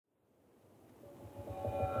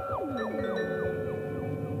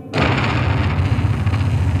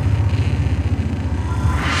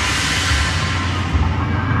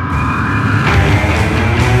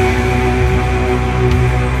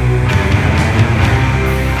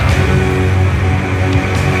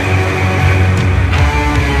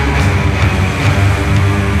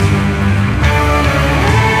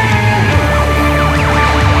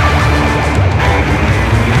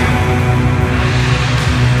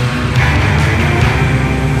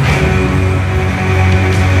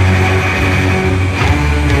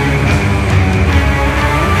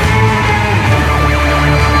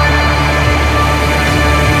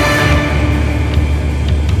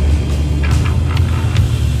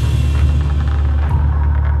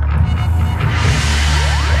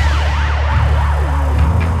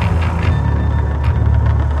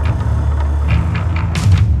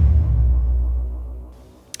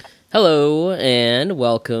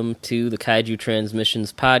welcome to the Kaiju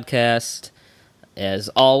Transmissions podcast. As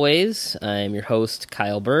always, I'm your host,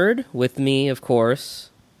 Kyle Byrd. With me, of course,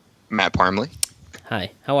 Matt Parmley. Hi,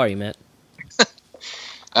 how are you, Matt?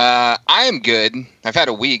 I am good. I've had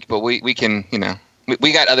a week, but we can,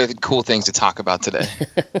 we got other cool things to talk about today.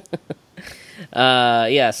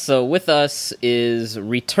 So with us is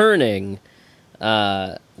returning,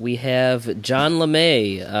 we have John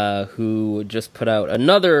LeMay, who just put out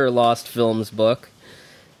another Lost Films book,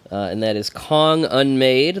 and that is Kong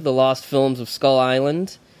Unmade, The Lost Films of Skull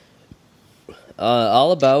Island,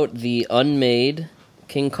 all about the unmade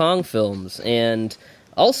King Kong films. And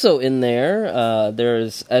also in there,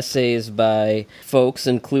 there's essays by folks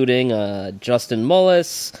including Justin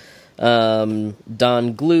Mullis,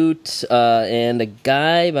 Don Glut, and a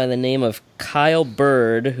guy by the name of Kyle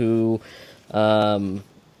Byrd, who, I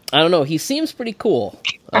don't know, he seems pretty cool.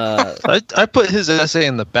 I put his essay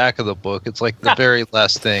in the back of the book. It's like the very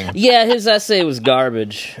last thing. Yeah, his essay was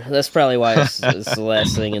garbage. That's probably why it's the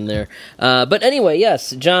last thing in there. But anyway,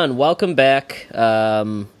 yes, John, welcome back.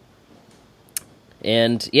 And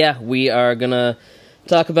yeah, we are going to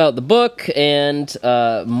talk about the book and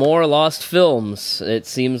more Lost Films. It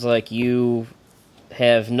seems like you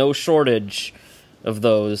have no shortage of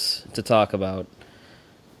those to talk about.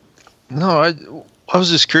 No, I was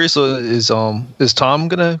just curious. Is Tom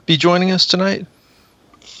gonna be joining us tonight?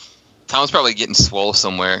 Tom's probably getting swole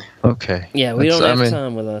somewhere. Okay. Yeah, we don't have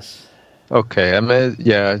Tom with us. Okay,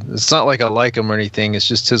 yeah, it's not like I like him or anything. It's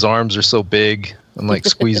just his arms are so big and like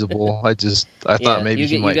squeezable. I thought maybe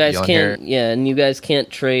he might be on here. Yeah, and you guys can't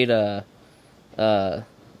trade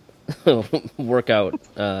workout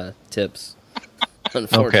tips,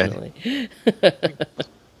 unfortunately. Okay.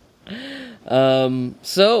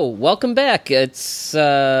 So welcome back. It's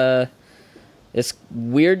weird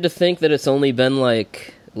to think that it's only been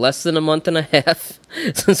like less than a month and a half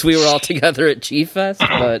since we were all together at Chief Fest,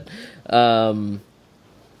 but yeah,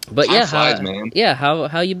 man. Yeah,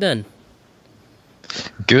 how you been?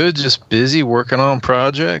 Good, just busy working on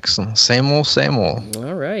projects and same old.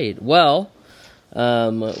 All right. Well,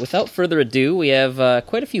 without further ado, we have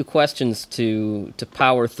quite a few questions to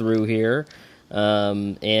power through here.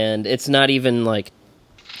 And it's not even like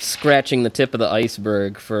scratching the tip of the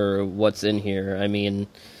iceberg for what's in here. I mean,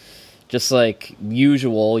 just like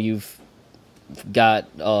usual, you've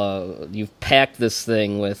packed this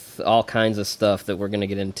thing with all kinds of stuff that we're going to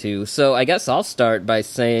get into. So I guess I'll start by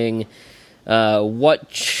saying,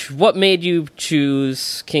 what made you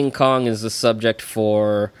choose King Kong as the subject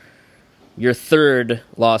for your third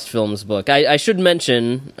Lost Films book? I should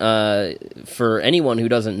mention, for anyone who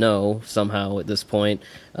doesn't know somehow at this point,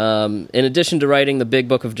 in addition to writing the Big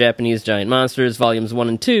Book of Japanese Giant Monsters, Volumes 1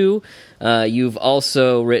 and 2, you've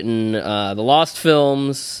also written the Lost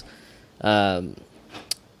Films, Terror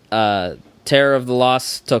of the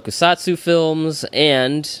Lost Tokusatsu films,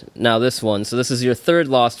 and now this one. So this is your third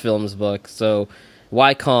Lost Films book. So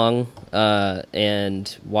why Kong,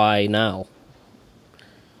 and why now?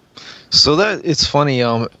 So it's funny.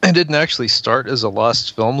 It didn't actually start as a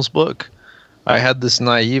Lost Films book. I had this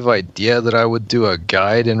naive idea that I would do a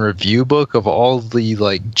guide and review book of all the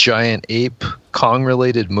like giant ape Kong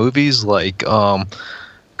related movies, like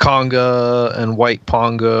Konga and White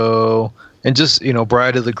Pongo, and just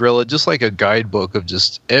Bride of the Gorilla, just like a guidebook of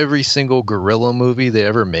just every single gorilla movie they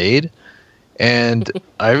ever made. And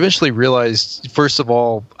I eventually realized, first of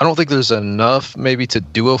all, I don't think there's enough maybe to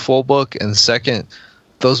do a full book, and second,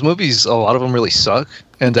 those movies, a lot of them really suck,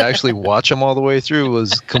 and to actually watch them all the way through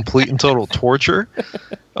was complete and total torture.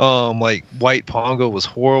 Like White Pongo was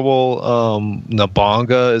horrible.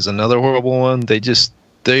 Nabonga is another horrible one.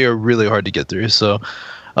 They are really hard to get through. So,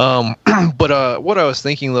 but what I was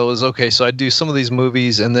thinking though is, okay, so I'd do some of these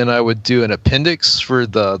movies, and then I would do an appendix for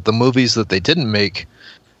the movies that they didn't make,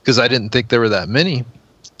 because I didn't think there were that many.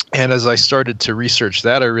 And as I started to research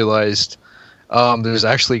that, I realized there's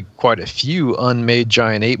actually quite a few unmade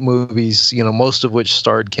giant ape movies, most of which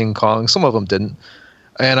starred King Kong. Some of them didn't.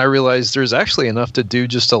 And I realized there's actually enough to do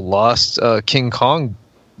just a Lost King Kong,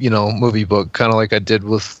 movie book, kind of like I did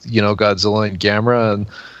with, Godzilla and Gamera.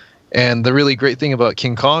 And the really great thing about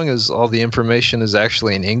King Kong is all the information is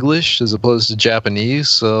actually in English as opposed to Japanese.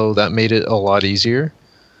 So that made it a lot easier.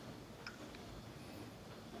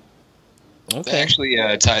 Okay. That actually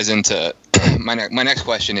ties into my next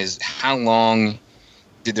question is, how long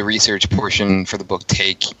did the research portion for the book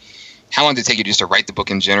take? How long did it take you just to write the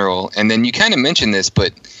book in general? And then you kind of mentioned this,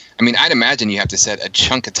 but I mean, I'd imagine you have to set a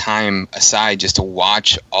chunk of time aside just to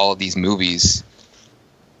watch all of these movies.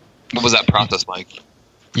 What was that process like?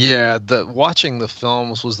 Yeah, watching the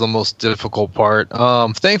films was the most difficult part.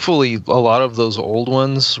 Thankfully, a lot of those old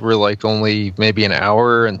ones were like only maybe an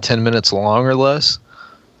hour and 10 minutes long or less.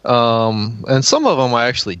 And some of them I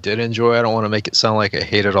actually did enjoy. I don't want to make it sound like I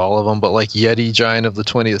hated all of them, but like Yeti, Giant of the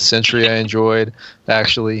 20th Century, I enjoyed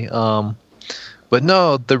actually. But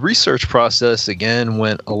no, the research process again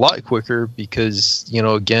went a lot quicker because,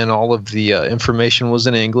 again, all of the information was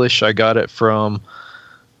in English. I got it from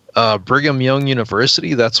Brigham Young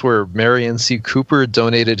University. That's where Marion C. Cooper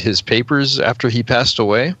donated his papers after he passed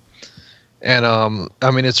away. And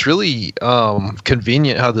it's really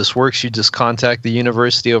convenient how this works. You just contact the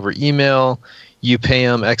university over email, you pay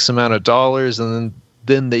them X amount of dollars, and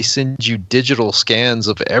then they send you digital scans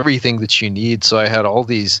of everything that you need. So I had all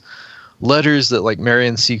these letters that like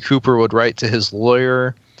Marion C. Cooper would write to his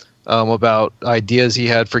lawyer about ideas he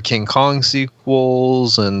had for King Kong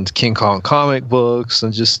sequels and King Kong comic books,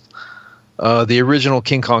 and just the original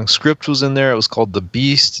King Kong script was in there. It was called The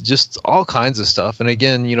Beast, just all kinds of stuff. And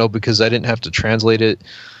again, because I didn't have to translate it,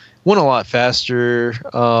 went a lot faster.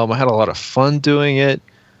 I had a lot of fun doing it.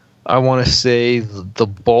 I want to say the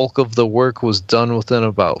bulk of the work was done within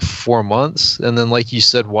about 4 months. And then, like you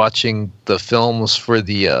said, watching the films for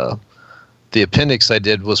the appendix I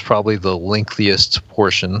did was probably the lengthiest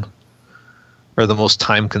portion, or the most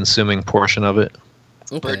time-consuming portion of it.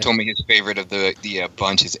 Okay. Byrd told me his favorite of the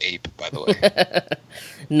bunch is Ape, by the way.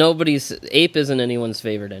 Ape isn't anyone's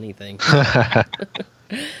favorite anything.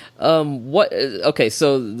 Okay,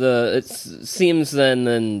 so it seems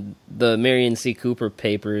then the Marion C. Cooper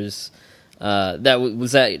papers,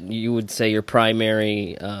 was that you would say your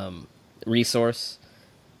primary resource?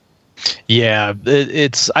 Yeah,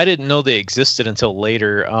 I didn't know they existed until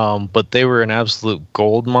later, but they were an absolute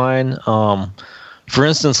gold mine. For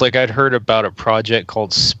instance, like I'd heard about a project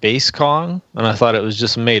called Space Kong, and I thought it was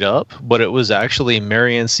just made up, but it was actually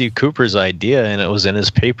Marion C. Cooper's idea, and it was in his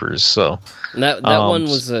papers. So that one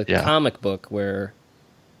was a comic book where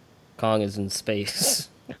Kong is in space,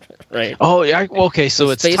 right? Oh yeah, okay. So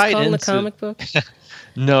it's Space tied Kong into the comic book.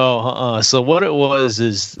 No, so what it was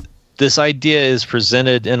is this idea is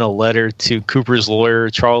presented in a letter to Cooper's lawyer,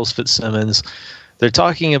 Charles Fitzsimmons. They're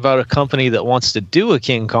talking about a company that wants to do a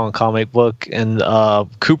King Kong comic book, and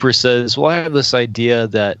Cooper says, well, I have this idea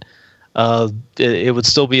that it would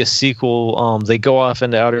still be a sequel. They go off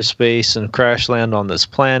into outer space and crash land on this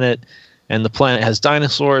planet, and the planet has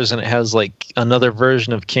dinosaurs, and it has like another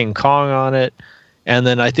version of King Kong on it. And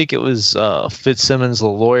then I think it was Fitzsimmons, the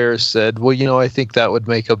lawyer, said, well, I think that would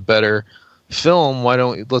make a better film.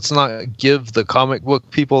 Let's not give the comic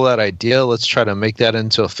book people that idea. Let's try to make that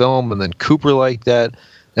into a film. And then Cooper liked that.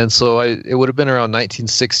 And so it would have been around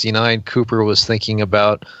 1969. Cooper was thinking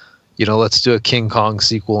about, let's do a King Kong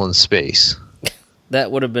sequel in space.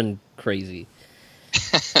 That would have been crazy.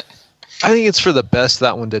 I think it's for the best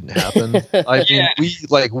that one didn't happen. I mean,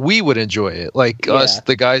 we would enjoy it. Us,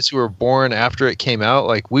 the guys who were born after it came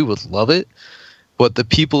out, we would love it. But the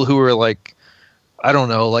people who were I don't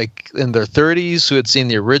know, in their 30s, who had seen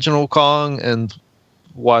the original Kong and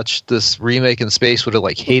watched this remake in space would have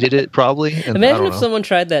hated it probably. And imagine if someone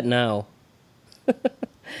tried that now.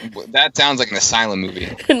 That sounds like an asylum movie.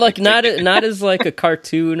 And not as a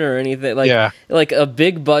cartoon or anything. Like a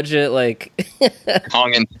big budget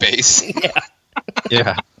Kong in space.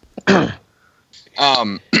 Yeah. Yeah.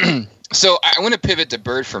 So I want to pivot to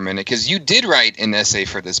Byrd for a minute, because you did write an essay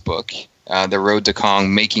for this book, The Road to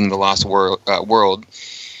Kong, Making the Lost World.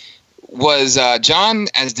 Was John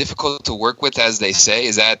as difficult to work with as they say?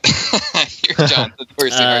 Is that John's the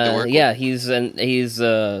person hard to work with? Yeah, he's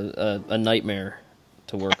a nightmare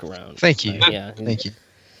to work around. Thank you. Yeah, thank you.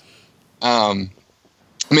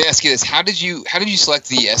 Let me ask you this: How did you select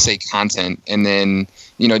the essay content, and then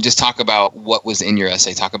just talk about what was in your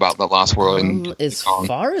essay? Talk about the Lost World and as Kong.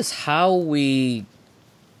 Far as how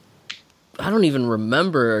I don't even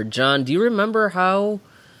remember. John, do you remember how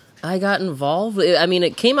I got involved? I mean,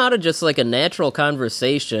 it came out of just a natural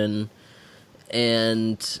conversation,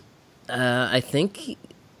 and I think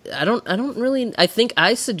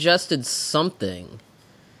I suggested something,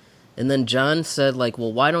 and then John said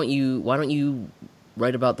well, why don't you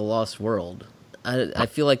write about the Lost World? I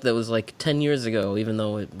feel like that was 10 years ago, even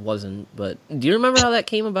though it wasn't. But do you remember how that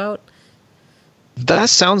came about? That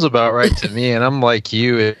sounds about right to me, and I'm like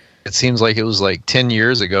you. It seems like it was 10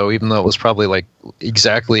 years ago, even though it was probably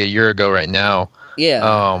exactly a year ago right now.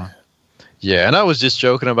 Yeah. Yeah, and I was just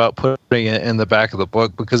joking about putting it in the back of the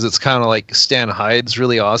book because it's kind of like Stan Hyde's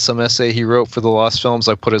really awesome essay he wrote for the Lost Films.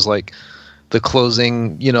 I put as the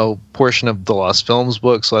closing, portion of the Lost Films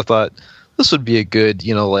book. So I thought this would be a good,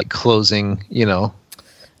 closing,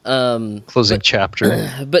 Closing chapter.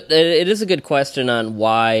 But it is a good question on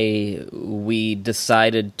why we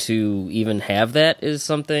decided to even have that is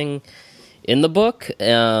something in the book.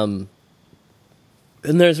 And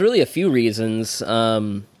there's really a few reasons.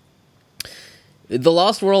 The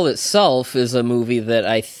Lost World itself is a movie that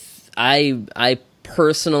I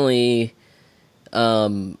personally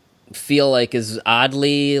feel like is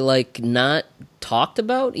oddly not talked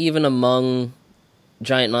about even among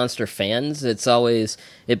giant monster fans.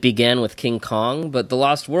 It began with King Kong, but The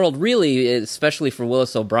Lost World really, especially for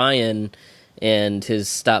Willis O'Brien and his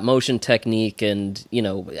stop motion technique and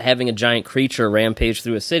having a giant creature rampage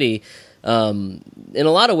through a city, in a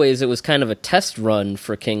lot of ways it was kind of a test run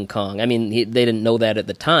for King Kong. I mean, they didn't know that at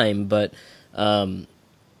the time, but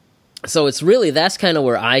so it's really, that's kind of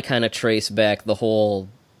where I kind of trace back the whole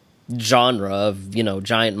genre of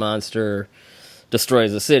giant monster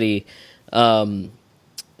destroys a city.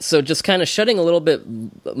 So just kind of shedding a little bit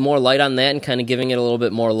more light on that and kind of giving it a little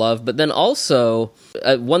bit more love. But then also,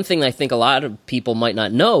 one thing I think a lot of people might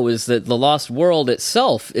not know is that The Lost World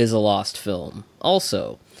itself is a lost film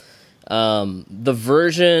also. The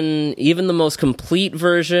version, even the most complete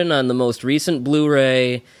version on the most recent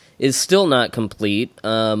Blu-ray, is still not complete.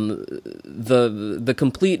 The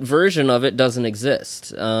complete version of it doesn't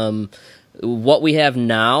exist. What we have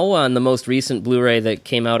now on the most recent Blu-ray that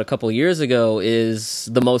came out a couple years ago is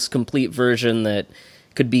the most complete version that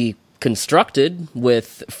could be constructed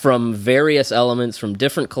from various elements from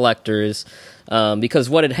different collectors, because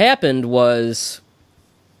what had happened was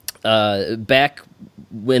back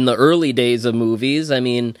in the early days of movies, I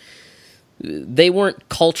mean, they weren't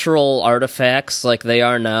cultural artifacts like they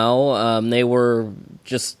are now. They were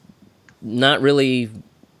just not really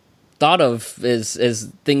thought of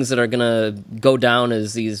as things that are going to go down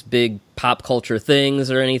as these big pop culture things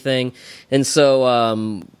or anything. And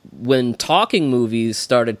so when talking movies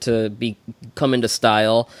started to come into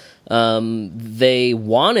style, they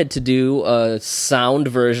wanted to do a sound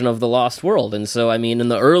version of The Lost World. And so, I mean, in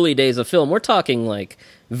the early days of film, we're talking like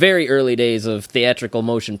very early days of theatrical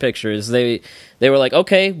motion pictures, they were like,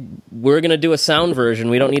 okay, we're going to do a sound version.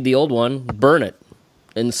 We don't need the old one. Burn it.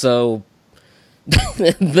 And so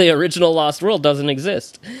the original Lost World doesn't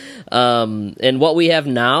exist. And what we have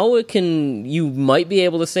now, you might be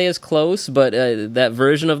able to say is close, but that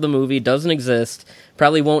version of the movie doesn't exist,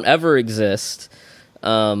 probably won't ever exist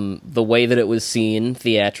the way that it was seen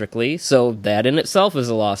theatrically. So that in itself is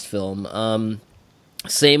a lost film.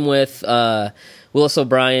 Same with Willis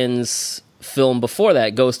O'Brien's film before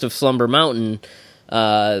that, Ghost of Slumber Mountain.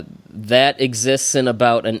 That exists in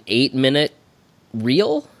about an 8-minute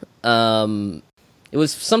reel. It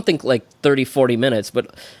was something like 30, 40 minutes,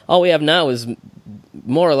 but all we have now is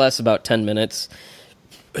more or less about 10 minutes.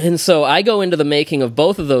 And so I go into the making of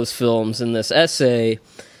both of those films in this essay,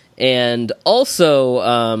 and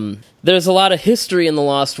also there's a lot of history in The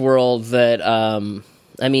Lost World that,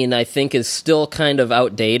 I think is still kind of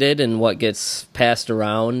outdated in what gets passed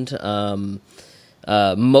around.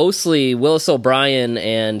 Mostly Willis O'Brien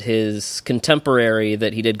and his contemporary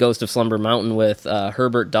that he did Ghost of Slumber Mountain with,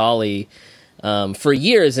 Herbert Dolly, for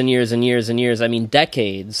years and years and years and years, I mean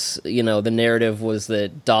decades, the narrative was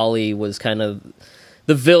that Dolly was kind of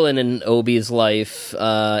the villain in Obie's life,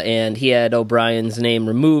 and he had O'Brien's name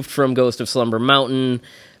removed from Ghost of Slumber Mountain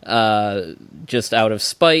just out of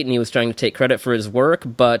spite, and he was trying to take credit for his work,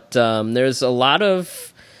 but there's a lot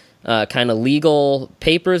of kind of legal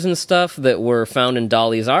papers and stuff that were found in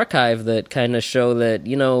Dolly's archive that kind of show that,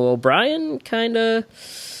 O'Brien kind of,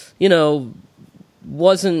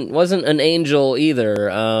 wasn't an angel either.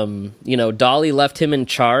 Dolly left him in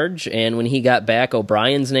charge, and when he got back,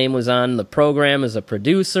 O'Brien's name was on the program as a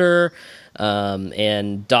producer,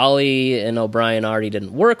 and Dolly and O'Brien already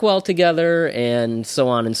didn't work well together, and so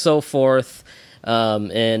on and so forth.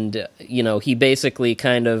 He basically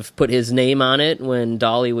kind of put his name on it when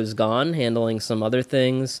Dolly was gone, handling some other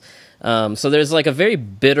things. So there's like a very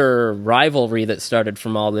bitter rivalry that started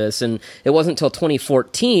from all this, and it wasn't until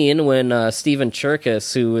 2014 when Stephen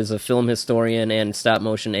Cherkis, who is a film historian and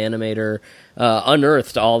stop-motion animator,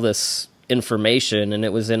 unearthed all this information, and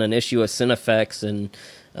it was in an issue of Cinefex, and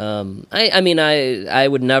I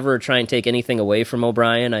would never try and take anything away from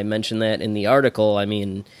O'Brien. I mentioned that in the article. I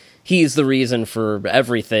mean, he's the reason for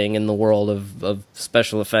everything in the world of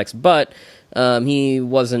special effects, but he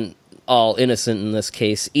wasn't all innocent in this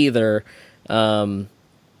case either. So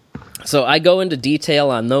I go into detail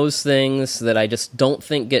on those things that I just don't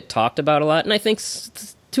think get talked about a lot, and I think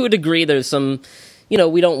to a degree there's some,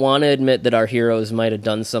 we don't want to admit that our heroes might have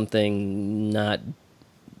done something not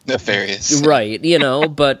nefarious, right?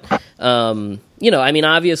 But I mean,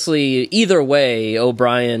 obviously, either way,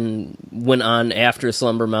 O'Brien went on after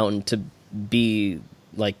Slumber Mountain to be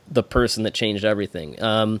like the person that changed everything.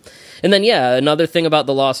 And then, another thing about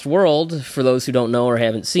The Lost World, for those who don't know or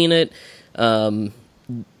haven't seen it,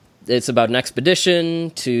 it's about an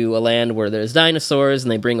expedition to a land where there's dinosaurs,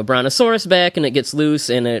 and they bring a brontosaurus back, and it gets loose,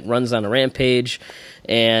 and it runs on a rampage.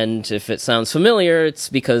 And if it sounds familiar, it's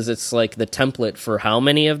because it's like the template for how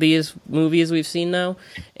many of these movies we've seen now.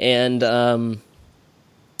 And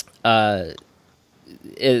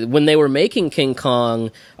when they were making King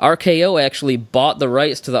Kong, RKO actually bought the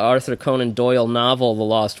rights to the Arthur Conan Doyle novel The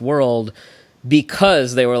Lost World,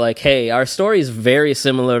 because they were like, hey, our story is very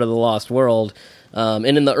similar to The Lost World. And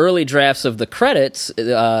in the early drafts of the credits,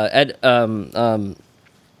 Arthur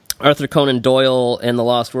Conan Doyle and The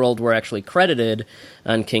Lost World were actually credited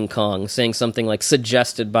on King Kong, saying something like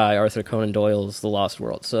suggested by Arthur Conan Doyle's The Lost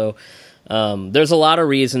World. So there's a lot of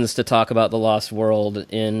reasons to talk about The Lost World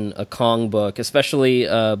in a Kong book, especially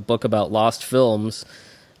a book about lost films.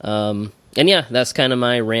 And that's kind of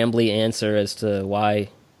my rambly answer as to why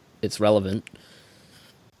it's relevant.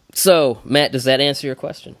 So, Matt, does that answer your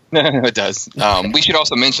question? It does. We should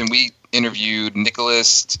also mention we interviewed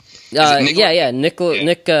Nicholas. Nicholas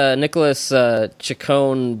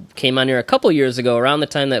Ciccone came on here a couple years ago, around the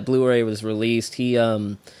time that Blu-ray was released. He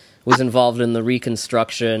was involved in the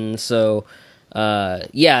reconstruction. So,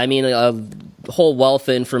 I mean, a whole wealth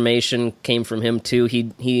of information came from him too.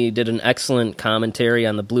 He did an excellent commentary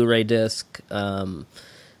on the Blu-ray disc. Shout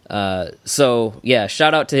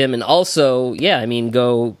out to him, and also,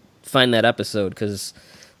 go find that episode, because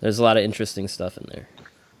there's a lot of interesting stuff in there.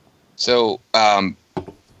 So,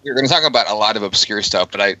 we're going to talk about a lot of obscure stuff,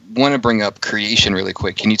 but I want to bring up Creation really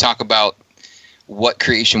quick. Can you talk about what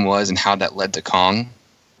Creation was and how that led to Kong?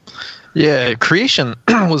 Yeah, Creation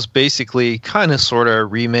was basically kind of sort of a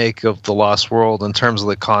remake of The Lost World in terms of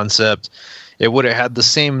the concept. It would have had the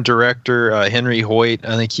same director, Henry Hoyt.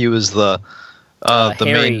 I think he was the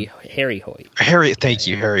Harry Hoyt. Harry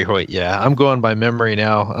Hoyt. Yeah, I'm going by memory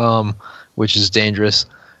now, which is dangerous.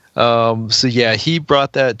 He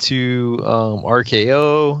brought that to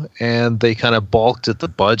RKO, and they kind of balked at the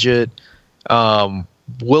budget.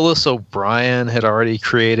 Willis O'Brien had already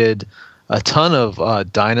created a ton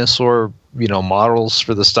of dinosaur, models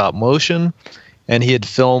for the stop motion, and he had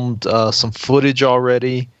filmed some footage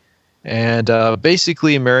already. And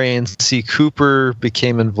basically, Marion C. Cooper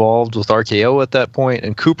became involved with RKO at that point,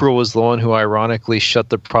 and Cooper was the one who ironically shut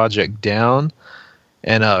the project down.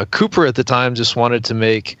 And Cooper at the time just wanted to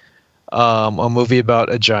make a movie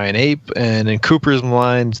about a giant ape, and in Cooper's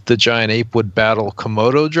mind, the giant ape would battle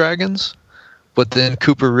Komodo dragons. But then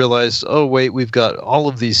Cooper realized, oh wait, we've got all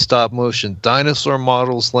of these stop-motion dinosaur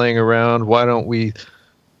models laying around. Why don't we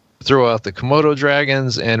throw out the Komodo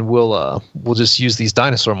dragons, and we'll just use these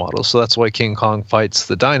dinosaur models? So that's why King Kong fights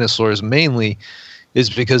the dinosaurs mainly, is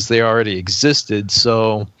because they already existed.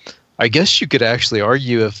 So I guess you could actually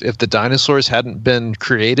argue if the dinosaurs hadn't been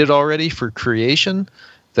created already for Creation,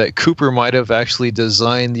 that Cooper might have actually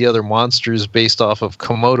designed the other monsters based off of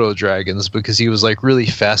Komodo dragons, because he was like really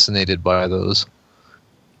fascinated by those.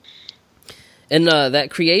 And that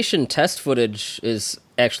Creation test footage is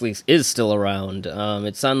still around.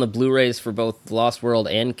 It's on the Blu-rays for both Lost World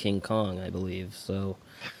and King Kong, I believe. So,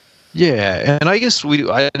 yeah, and I guess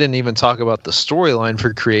I didn't even talk about the storyline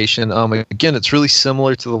for Creation. Again, it's really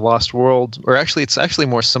similar to the Lost World, or actually, it's actually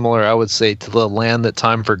more similar, I would say, to the Land That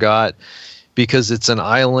Time Forgot, because it's an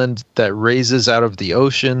island that raises out of the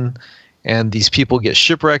ocean, and these people get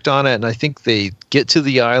shipwrecked on it, and I think they get to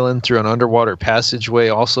the island through an underwater passageway,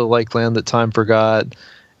 also like Land That Time Forgot.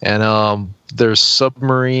 And their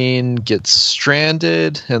submarine gets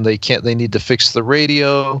stranded, and they need to fix the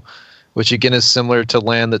radio, which again is similar to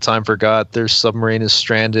Land That Time Forgot. Their submarine is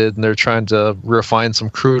stranded, and they're trying to refine some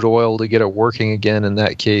crude oil to get it working again in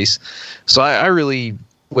that case. So I really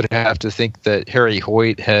would have to think that Harry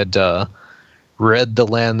Hoyt had read The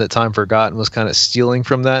Land That Time Forgot and was kind of stealing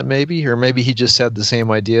from that, maybe, or maybe he just had the same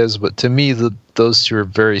ideas. But to me, those two are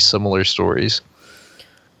very similar stories.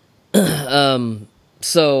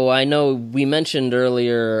 So I know we mentioned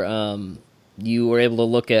earlier you were able to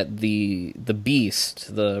look at the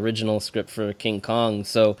Beast, the original script for King Kong.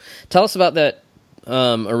 So tell us about that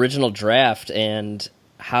original draft and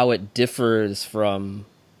how it differs from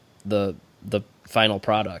the final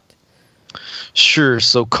product. Sure.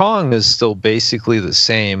 So Kong is still basically the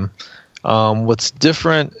same. What's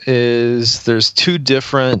different is there's two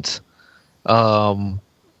different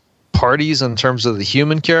parties in terms of the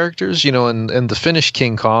human characters. In the Finnish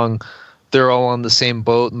King Kong, they're all on the same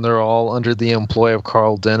boat, and they're all under the employ of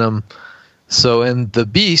Carl Denham. So in the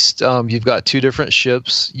Beast, you've got two different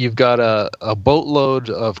ships. You've got a boatload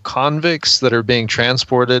of convicts that are being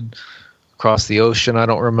transported across the ocean. I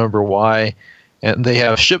don't remember why. And they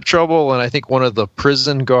have ship trouble, and I think one of the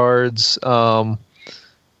prison guards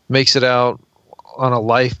makes it out on a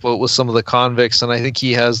lifeboat with some of the convicts, and I think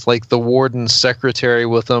he has like the warden's secretary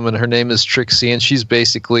with him, and her name is Trixie, and she's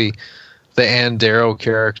basically the Ann Darrow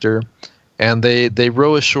character. And they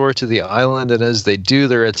row ashore to the island, and as they do,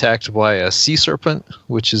 they're attacked by a sea serpent,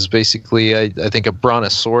 which is basically, I think, a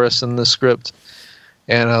brontosaurus in the script.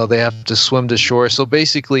 And they have to swim to shore. So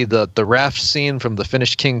basically, the raft scene from the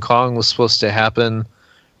finished King Kong was supposed to happen,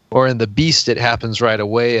 or in the Beast, it happens right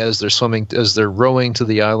away as they're rowing to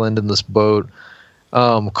the island in this boat.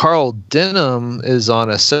 Carl Denham is on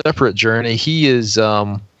a separate journey. He is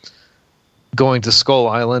going to Skull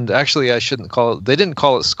Island. Actually, I shouldn't call it. They didn't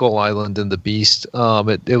call it Skull Island in the Beast.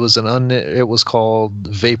 It was called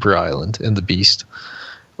Vapor Island in the Beast.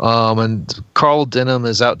 And Carl Denham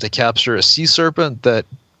is out to capture a sea serpent that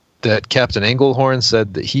Captain Englehorn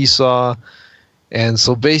said that he saw. And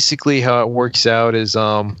so basically, how it works out is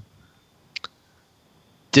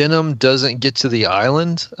Denham doesn't get to the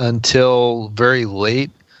island until very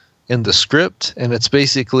late in the script, and it's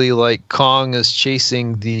basically like Kong is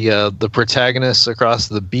chasing the protagonist across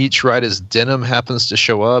the beach right as Denham happens to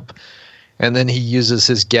show up, and then he uses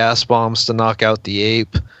his gas bombs to knock out the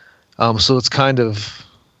ape. So it's kind of,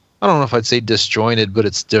 I don't know if I'd say disjointed, but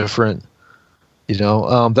it's different.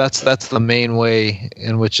 That's the main way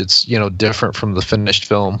in which it's different from the finished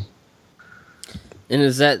film. And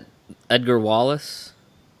is that Edgar Wallace?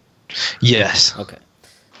 Yes. Okay.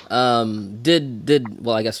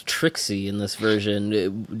 I guess Trixie in this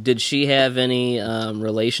version, did she have any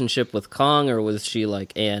relationship with Kong, or was she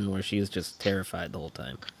like Anne, where she was just terrified the whole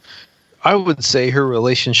time? I would say her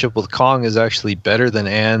relationship with Kong is actually better than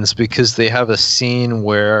Anne's, because they have a scene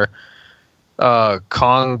where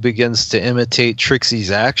Kong begins to imitate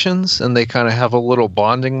Trixie's actions, and they kind of have a little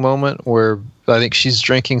bonding moment where I think she's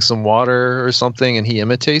drinking some water or something, and he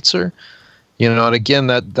imitates her. And again,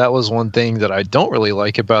 that was one thing that I don't really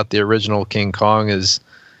like about the original King Kong is,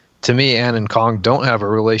 to me, Anne and Kong don't have a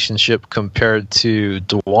relationship compared to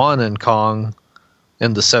Dwan and Kong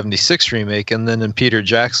in the 76 remake, and then Peter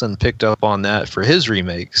Jackson picked up on that for his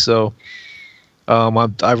remake. So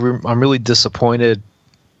I'm really disappointed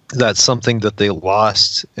that's something that they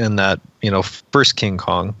lost in that first King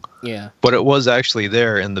Kong. Yeah. But it was actually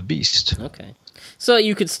there in the Beast. Okay. So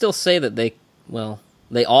you could still say that they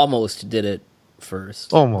almost did it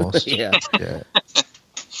first. Almost. Yeah. Yeah.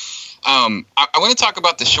 I want to talk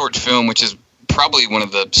about the short film, which is probably one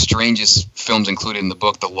of the strangest films included in the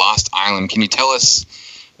book, The Lost Island. Can you tell us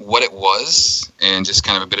what it was and just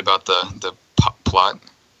kind of a bit about the plot?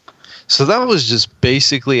 So that was just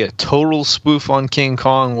basically a total spoof on King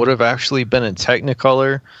Kong. Would have actually been in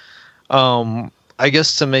Technicolor. I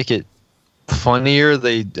guess to make it funnier,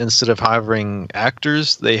 they, instead of hiring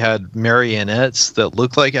actors, they had marionettes that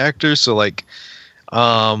looked like actors. So like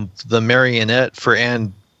the marionette for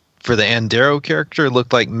the Ann Darrow character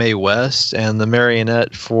looked like Mae West, and the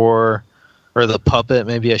marionette or the puppet,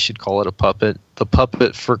 maybe I should call it a puppet, the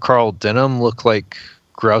puppet for Carl Denham looked like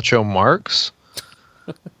Groucho Marx.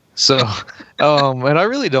 So, and I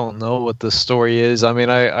really don't know what the story is. I mean,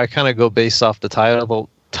 I kind of go based off the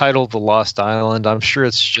title, The Lost Island. I'm sure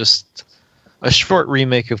it's just a short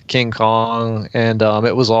remake of King Kong, and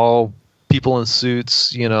it was all people in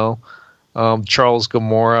suits, Charles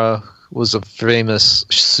Gamora was a famous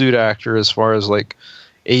suit actor as far as like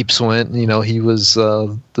apes went. He was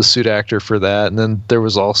the suit actor for that. And then there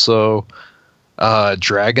was also a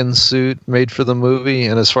dragon suit made for the movie.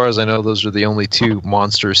 And as far as I know, those are the only two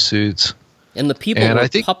monster suits. And the people were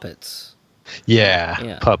puppets.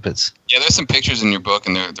 Yeah, puppets. Yeah, there's some pictures in your book,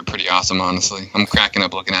 and they're pretty awesome, honestly. I'm cracking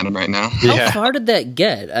up looking at them right now. How far did that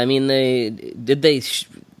get? I mean, they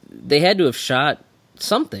had to have shot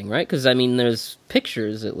something, right? Because, I mean, there's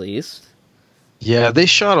pictures, at least. Yeah, they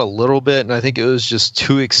shot a little bit, and I think it was just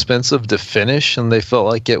too expensive to finish, and they felt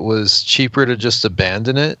like it was cheaper to just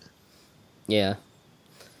abandon it. Yeah.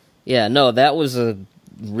 Yeah, no, that was a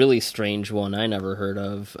really strange one I never heard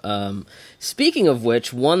of. Speaking of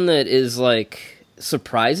which, one that is, like,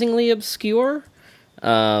 surprisingly obscure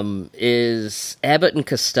is Abbott and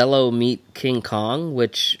Costello Meet King Kong,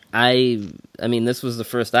 which I mean, this was the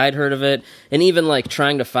first I'd heard of it, and even, like,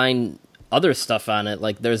 trying to find other stuff on it,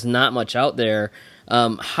 like, there's not much out there.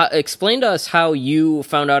 Explain to us how you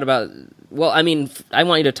found out about... Well, I mean, I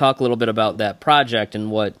want you to talk a little bit about that project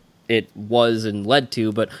and what it was and led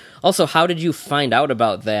to, but also, how did you find out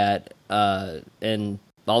about that? And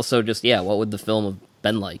also just, what would the film have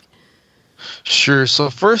been like? Sure. So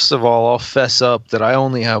first of all, I'll fess up that I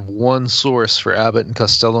only have one source for Abbott and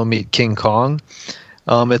Costello Meet King Kong.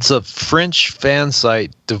 It's a French fan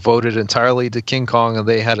site devoted entirely to King Kong, and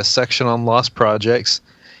they had a section on lost projects.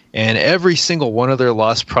 And every single one of their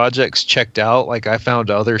lost projects checked out. Like, I found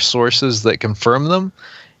other sources that confirm them.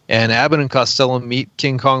 And Abbott and Costello Meet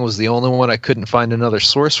King Kong was the only one I couldn't find another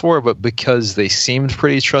source for, but because they seemed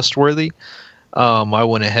pretty trustworthy, I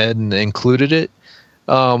went ahead and included it.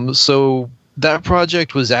 So that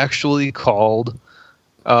project was actually called,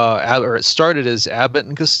 or it started as Abbott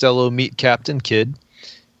and Costello Meet Captain Kidd.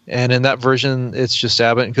 And in that version, it's just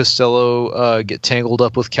Abbott and Costello get tangled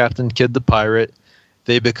up with Captain Kidd the pirate.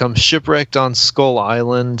 They become shipwrecked on Skull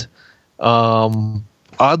Island.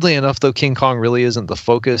 Oddly enough, though, King Kong really isn't the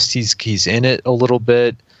focus. He's in it a little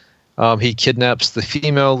bit. He kidnaps the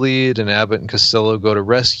female lead, and Abbott and Costello go to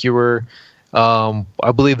rescue her.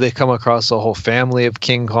 I believe they come across a whole family of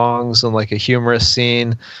King Kongs in like a humorous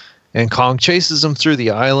scene. And Kong chases them through the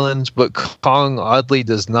island, but Kong oddly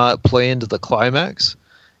does not play into the climax.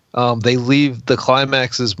 They leave the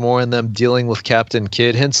climax is more in them dealing with Captain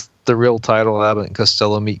Kidd, hence the real title, Abbott and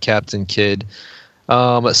Costello Meet Captain Kidd.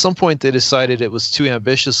 At some point, they decided it was too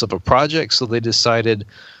ambitious of a project, so they decided,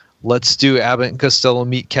 let's do Abbott and Costello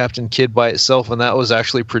Meet Captain Kidd by itself, and that was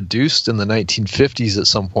actually produced in the 1950s at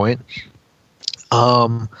some point.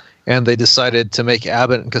 And they decided to make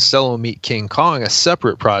Abbott and Costello Meet King Kong a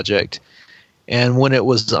separate project. And when it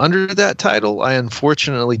was under that title, I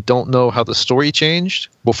unfortunately don't know how the story changed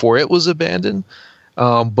before it was abandoned.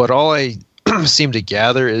 But all I seem to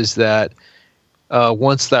gather is that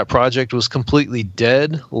once that project was completely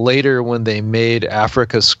dead, later when they made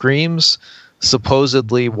Africa Screams,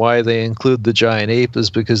 supposedly why they include the giant ape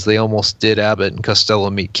is because they almost did Abbott and Costello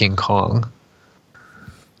Meet King Kong.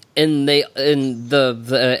 And the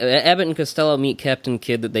Abbott and Costello Meet Captain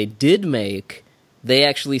Kidd that they did make, they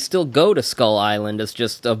actually still go to Skull Island. It's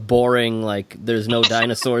just a boring, like, there's no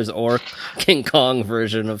dinosaurs or King Kong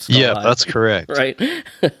version of Skull Island. Yeah, that's correct. Right?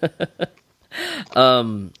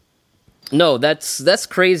 No, that's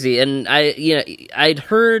crazy. And I'd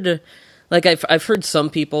heard, like, I've heard some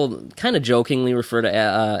people kind of jokingly refer to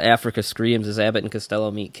Africa Screams as Abbott and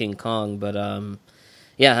Costello Meet King Kong, but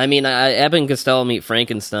yeah, I mean, Abbott and Costello Meet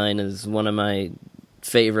Frankenstein is one of my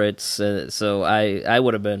favorites, so I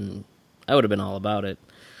would have been all about it.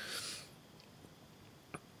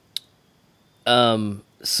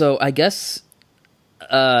 So I guess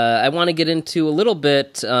I want to get into a little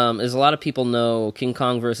bit, as a lot of people know, King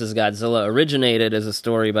Kong vs. Godzilla originated as a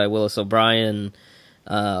story by Willis O'Brien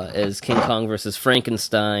as King Kong vs.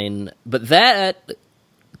 Frankenstein, but that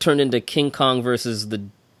turned into King Kong vs. the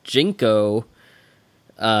Jinko.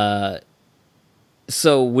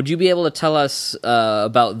 So would you be able to tell us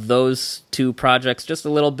about those two projects just a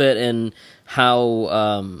little bit and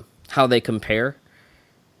how they compare?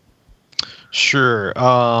 Sure.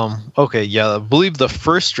 Okay, yeah, I believe the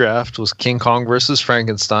first draft was King Kong versus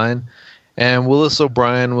Frankenstein, and Willis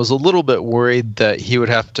O'Brien was a little bit worried that he would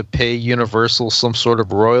have to pay Universal some sort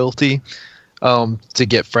of royalty to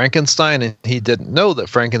get Frankenstein, and he didn't know that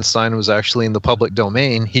Frankenstein was actually in the public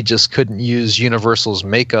domain. He just couldn't use Universal's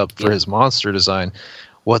makeup for his monster design.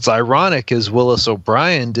 What's ironic is Willis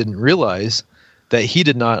O'Brien didn't realize that he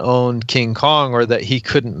did not own King Kong, or that he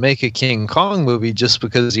couldn't make a King Kong movie just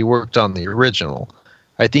because he worked on the original.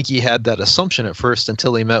 I think he had that assumption at first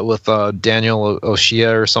until he met with Daniel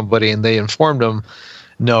O'Shea or somebody, and they informed him,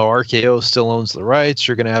 no, RKO still owns the rights.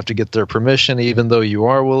 You're going to have to get their permission, even though you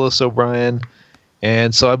are Willis O'Brien.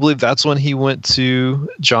 And so I believe that's when he went to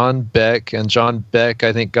John Beck, and John Beck,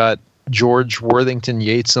 I think, got George Worthington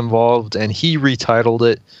Yates involved, and he retitled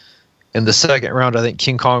it in the second round, I think,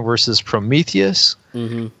 King Kong versus Prometheus.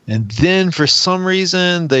 Mm-hmm. And then for some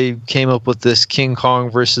reason, they came up with this King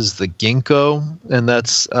Kong versus the Ginkgo, and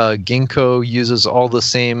that's Ginkgo uses all the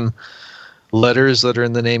same letters that are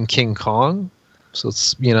in the name King Kong. So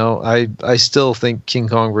it's, I still think King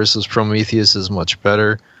Kong versus Prometheus is much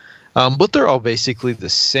better. But they're all basically the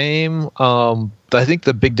same. I think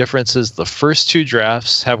the big difference is the first two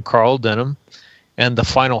drafts have Carl Denham, and the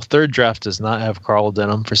final third draft does not have Carl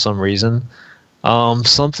Denham for some reason.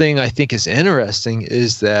 Something I think is interesting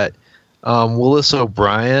is that Willis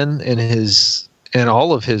O'Brien in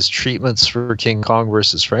all of his treatments for King Kong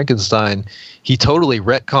versus Frankenstein, he totally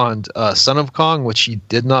retconned Son of Kong, which he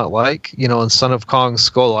did not like. In Son of Kong,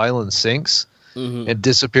 Skull Island sinks and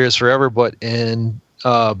disappears forever, but in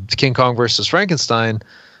King Kong versus Frankenstein,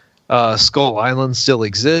 Skull Island still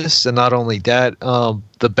exists, and not only that,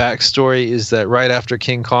 the backstory is that right after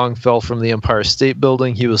King Kong fell from the Empire State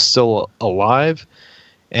Building, he was still alive,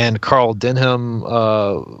 and Carl Denham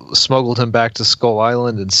smuggled him back to Skull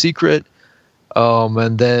Island in secret.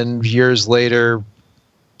 And then years later,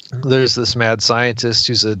 there's this mad scientist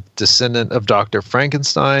who's a descendant of Dr.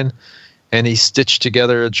 Frankenstein, and he stitched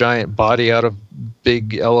together a giant body out of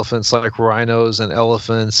big elephants like rhinos and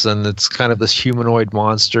elephants, and it's kind of this humanoid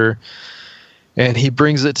monster. And he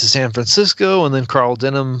brings it to San Francisco, and then Carl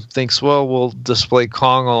Denham thinks, well, we'll display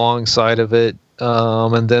Kong alongside of it,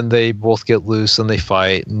 and then they both get loose and they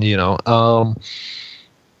fight, and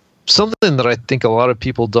something that I think a lot of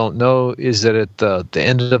people don't know is that at the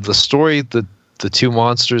end of the story, the two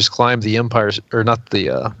monsters climb the Empire, or not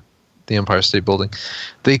the Empire State Building.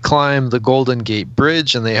 They climb the Golden Gate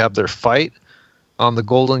Bridge, and they have their fight on the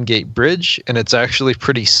Golden Gate Bridge, and it's actually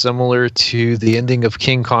pretty similar to the ending of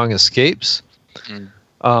King Kong Escapes,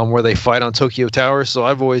 where they fight on Tokyo Tower. So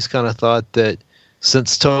I've always kind of thought that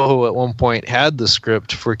since Toho at one point had the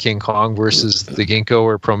script for King Kong versus the Ginkgo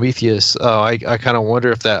or Prometheus, I kind of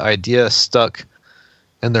wonder if that idea stuck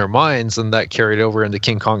in their minds and that carried over into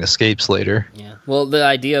King Kong Escapes later. Yeah. Well, the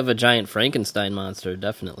idea of a giant Frankenstein monster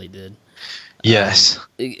definitely did. Yes.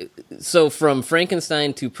 So from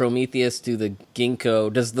Frankenstein to Prometheus to the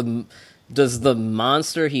Ginkgo, does the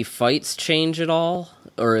monster he fights change at all,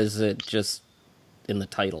 or is it just in the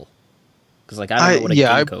title? Because I don't know what a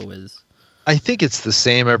Ginkgo is. I think it's the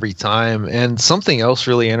same every time. And something else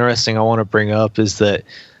really interesting I want to bring up is that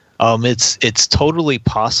it's totally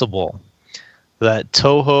possible that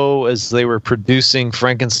Toho, as they were producing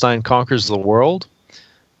Frankenstein Conquers the World,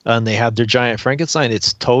 and they had their giant Frankenstein,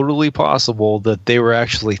 it's totally possible that they were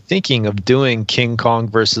actually thinking of doing King Kong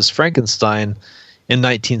versus Frankenstein in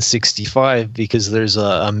 1965, because there's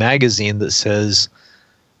a magazine that says,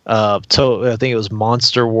 I think it was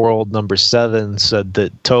Monster World #7 said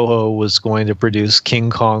that Toho was going to produce King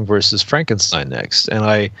Kong versus Frankenstein next. And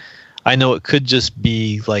I know it could just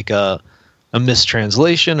be like a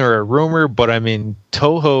mistranslation or a rumor, but I mean,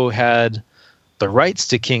 Toho had the rights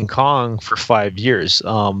to King Kong for 5 years.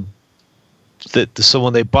 So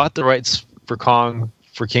when they bought the rights for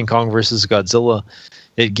King Kong versus Godzilla,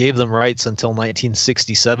 it gave them rights until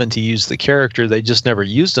 1967 to use the character. They just never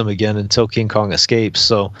used them again until King Kong Escapes.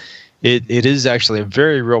 So it is actually a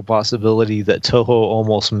very real possibility that Toho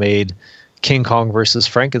almost made King Kong versus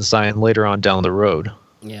Frankenstein later on down the road.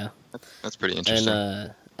 Yeah, that's pretty interesting.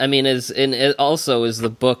 And I mean, as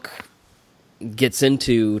the book gets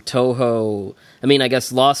into Toho, I mean, I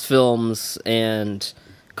guess Lost Films and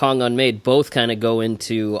Kong Unmade both kind of go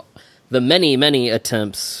into the many, many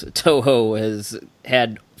attempts Toho has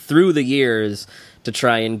had through the years to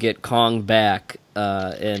try and get Kong back,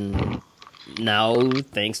 and now,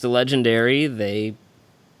 thanks to Legendary,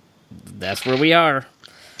 that's where we are.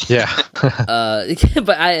 Yeah.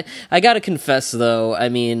 But I gotta confess, though, I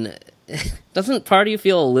mean, doesn't part of you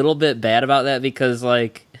feel a little bit bad about that? Because,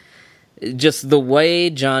 like, just the way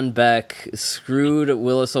John Beck screwed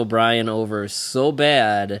Willis O'Brien over so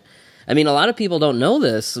bad. I mean, a lot of people don't know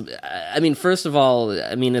this. I mean, first of all,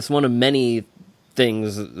 I mean, it's one of many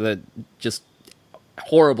things that just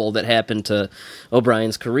horrible that happened to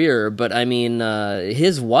O'Brien's career. But, I mean,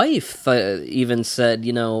 his wife even said,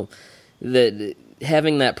 that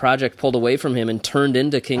having that project pulled away from him and turned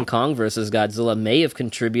into King Kong versus Godzilla may have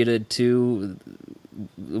contributed to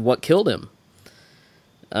what killed him.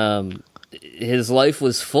 His life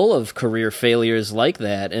was full of career failures like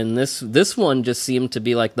that, and this one just seemed to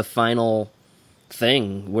be like the final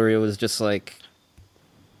thing where it was just like,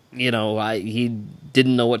 he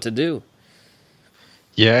didn't know what to do.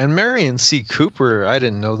 Yeah, and Marion C. Cooper, I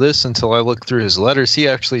didn't know this until I looked through his letters. He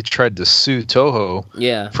actually tried to sue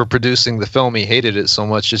Toho for producing the film. He hated it so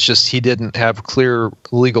much. It's just he didn't have clear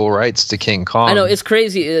legal rights to King Kong. I know, it's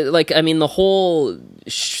crazy. Like, I mean, the whole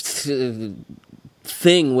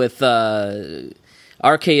thing with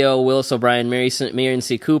RKO, Willis O'Brien, Marion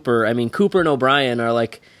C. Cooper. I mean, Cooper and O'Brien are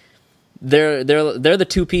like they're the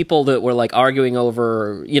two people that were like arguing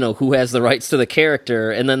over who has the rights to the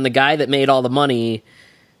character, and then the guy that made all the money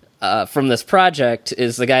from this project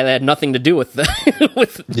is the guy that had nothing to do with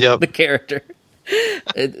the character.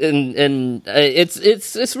 And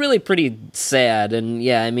it's really pretty sad, and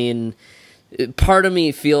yeah, I mean. Part of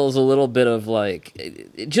me feels a little bit of like,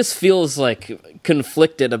 it just feels like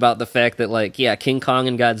conflicted about the fact that like, yeah, King Kong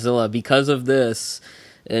and Godzilla, because of this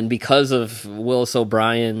and because of Willis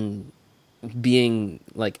O'Brien being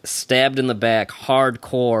like stabbed in the back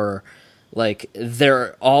hardcore, like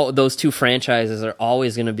those two franchises are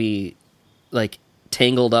always going to be like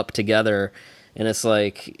tangled up together. And it's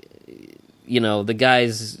like, the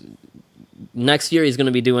guy's next year he's going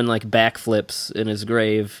to be doing like backflips in his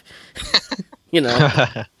grave You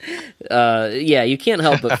know, yeah, you can't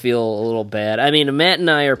help but feel a little bad. I mean, Matt and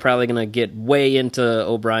I are probably going to get way into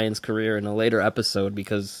O'Brien's career in a later episode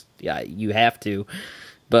because, yeah, you have to.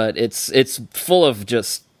 But it's full of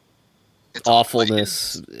just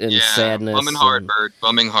awfulness and sadness. Bumming hard, Byrd.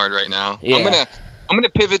 Bumming hard right now. Yeah. I'm gonna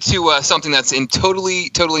pivot to something that's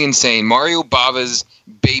totally insane. Mario Bava's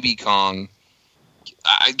Baby Kong.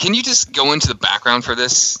 Can you just go into the background for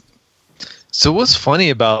this? So what's funny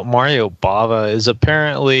about Mario Bava is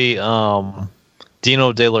apparently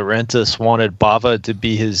Dino De Laurentiis wanted Bava to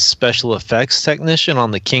be his special effects technician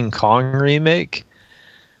on the King Kong remake.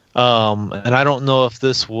 And I don't know if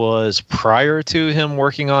this was prior to him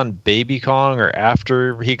working on Baby Kong or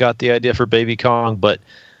after he got the idea for Baby Kong, but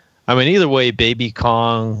I mean, either way, Baby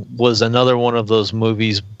Kong was another one of those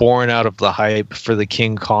movies born out of the hype for the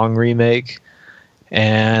King Kong remake.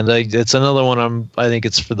 And it's another one I think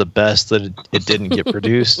it's for the best that it didn't get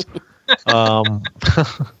produced. I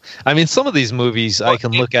mean, some of these movies I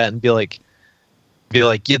can look at and be like,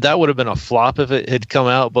 yeah, that would have been a flop if it had come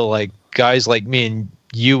out, but like guys like me and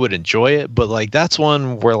you would enjoy it. But like that's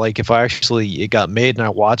one where like if it got made and I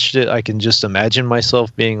watched it, I can just imagine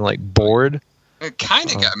myself being like bored. It kind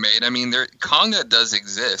of got made. I mean, Konga does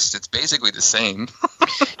exist. It's basically the same.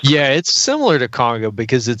 Yeah, it's similar to Konga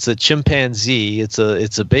because it's a chimpanzee. It's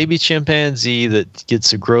a baby chimpanzee that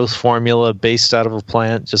gets a growth formula based out of a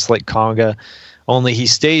plant, just like Konga. Only he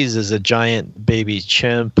stays as a giant baby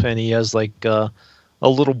chimp, and he has like a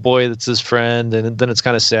little boy that's his friend, and then it's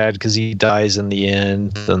kind of sad because he dies in the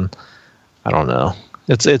end. And I don't know.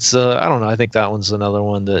 It's I don't know. I think that one's another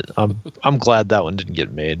one that I'm glad that one didn't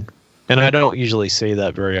get made. And I don't usually say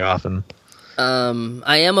that very often.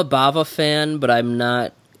 I am a Bava fan, but I'm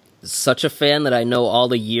not such a fan that I know all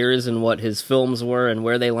the years and what his films were and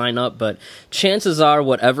where they line up, but chances are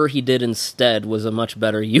whatever he did instead was a much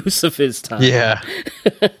better use of his time. Yeah.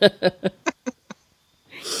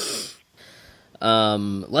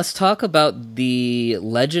 Let's talk about the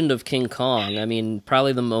Legend of King Kong. I mean,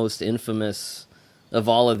 probably the most infamous of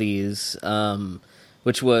all of these,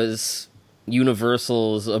 which was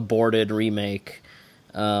Universal's aborted remake.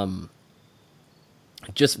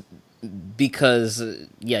 Just because,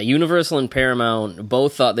 Universal and Paramount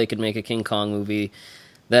both thought they could make a King Kong movie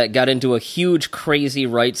that got into a huge, crazy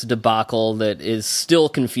rights debacle that is still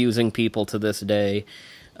confusing people to this day.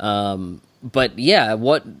 But yeah,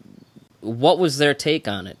 what was their take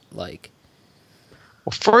on it like?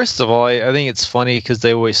 Well, first of all, I think it's funny because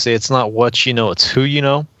they always say it's not what you know, it's who you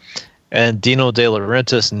know. And Dino De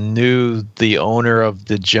Laurentiis knew the owner of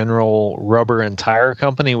the General Rubber and Tire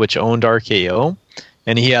Company, which owned RKO.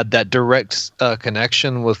 And he had that direct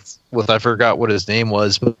connection with I forgot what his name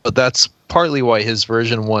was, but that's partly why his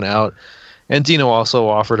version won out. And Dino also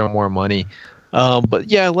offered him more money. But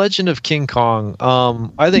yeah, Legend of King Kong.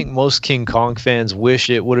 I think most King Kong fans wish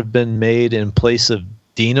it would have been made in place of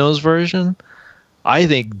Dino's version. I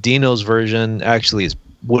think Dino's version actually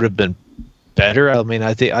would have been better. I mean,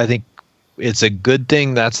 I think it's a good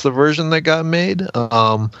thing that's the version that got made.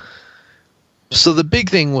 So the big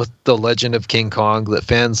thing with the Legend of King Kong that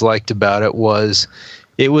fans liked about it was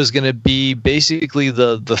going to be basically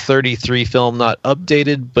the 33 film, not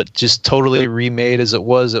updated, but just totally remade as it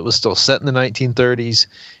was. It was still set in the 1930s.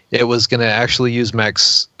 It was going to actually use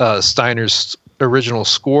Max Steiner's original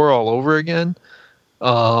score all over again.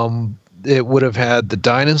 It would have had the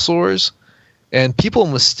dinosaurs. And people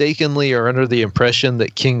mistakenly are under the impression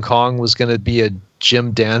that King Kong was going to be a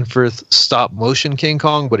Jim Danforth stop-motion King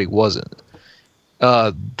Kong, but he wasn't.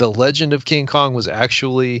 The Legend of King Kong was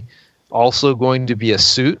actually also going to be a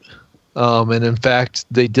suit. And in fact,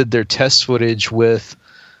 they did their test footage with,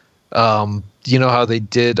 you know how they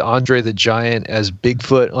did Andre the Giant as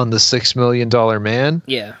Bigfoot on the $6 Million Man?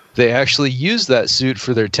 Yeah. They actually used that suit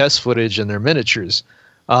for their test footage and their miniatures.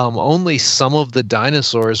 Only some of the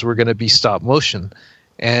dinosaurs were going to be stop motion.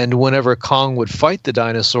 And whenever Kong would fight the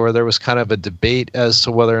dinosaur, there was kind of a debate as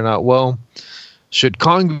to whether or not, well, should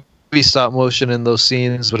Kong be stop motion in those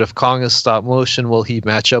scenes? But if Kong is stop motion, will he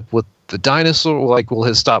match up with the dinosaur? Like, will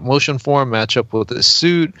his stop motion form match up with his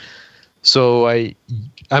suit? So I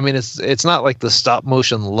mean, it's not like the stop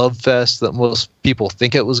motion love fest that most people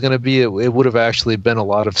think it was going to be. It would have actually been a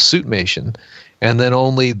lot of suitmation. And then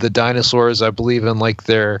only the dinosaurs, I believe, in like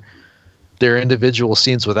their individual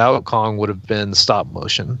scenes without Kong would have been stop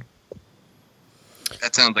motion.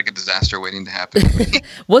 That sounds like a disaster waiting to happen.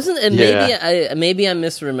 Wasn't it? Maybe I'm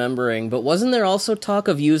misremembering, but wasn't there also talk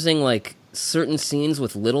of using like certain scenes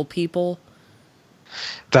with little people?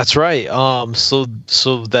 That's right. So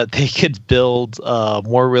that they could build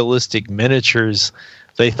more realistic miniatures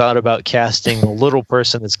they thought about casting a little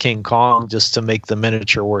person as King Kong just to make the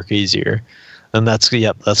miniature work easier. And that's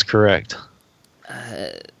correct.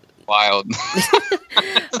 Wild.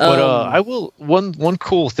 But I will one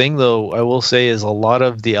cool thing though I will say is a lot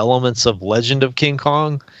of the elements of Legend of King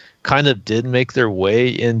Kong kind of did make their way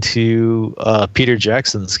into Peter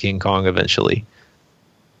Jackson's King Kong eventually.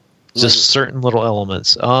 Just certain little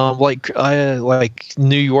elements, like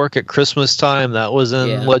New York at Christmas time. That was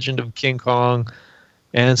in Legend of King Kong,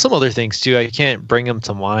 and some other things too. I can't bring them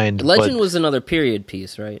to mind. Legend was another period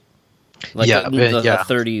piece, right? Like the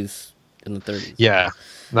 30s, in the 30s. Yeah,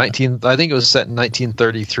 I think it was set in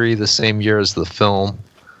 1933, the same year as the film.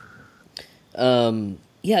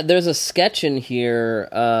 Yeah, there's a sketch in here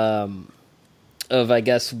of, I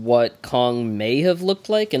guess, what Kong may have looked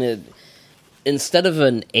like, and it. Instead of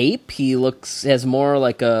an ape, he has more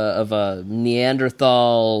like a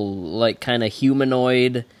Neanderthal, like kind of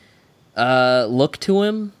humanoid look to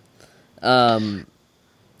him.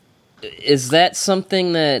 Is that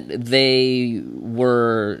something that they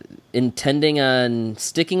were intending on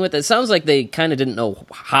sticking with? It sounds like they kind of didn't know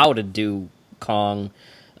how to do Kong,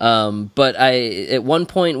 but at one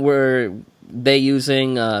point were they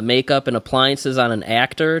using makeup and appliances on an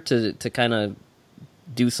actor to kind of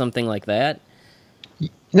do something like that?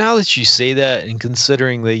 Now that you say that, and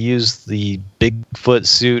considering they used the Bigfoot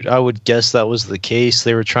suit, I would guess that was the case.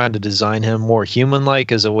 They were trying to design him more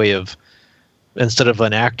human-like as a way of, instead of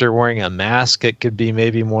an actor wearing a mask, it could be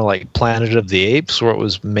maybe more like Planet of the Apes, where it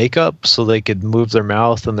was makeup, so they could move their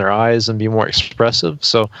mouth and their eyes and be more expressive.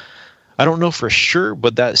 So I don't know for sure,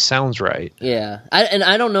 but that sounds right. Yeah,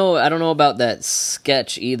 I don't know about that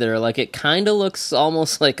sketch either. Like, it kind of looks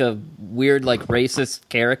almost like a weird, like, racist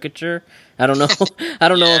caricature. I don't know.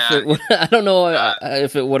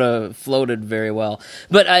 If it would have floated very well.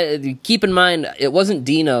 But keep in mind, it wasn't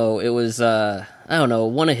Dino. It was I don't know,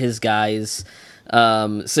 one of his guys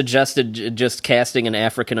suggested just casting an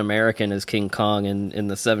African American as King Kong in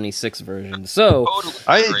the '76 version. So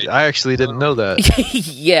I actually didn't know that.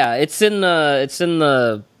 Yeah, it's in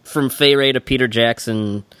the From Fay Wray to Peter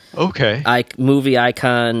Jackson. Okay. Movie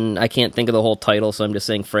icon. I can't think of the whole title, so I'm just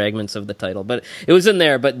saying fragments of the title. But it was in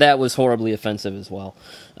there, but that was horribly offensive as well.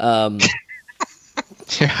 Yeah.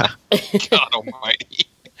 God almighty.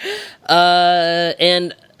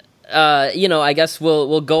 I guess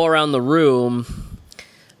we'll go around the room.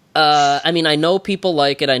 I mean, I know people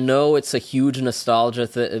like it. I know it's a huge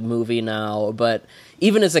nostalgia movie now, but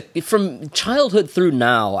even from childhood through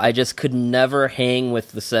now, I just could never hang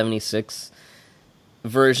with the '76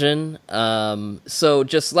 version. So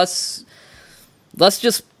just let's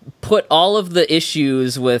just put all of the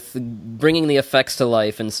issues with bringing the effects to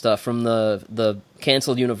life and stuff from the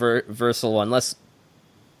canceled Universal one. Let's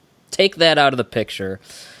take that out of the picture.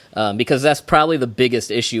 Because that's probably the biggest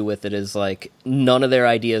issue with it, is like none of their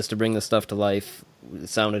ideas to bring the stuff to life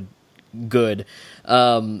sounded good.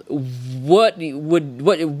 What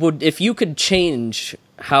would if you could change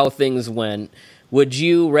how things went? Would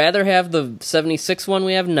you rather have the '76 one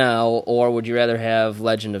we have now, or would you rather have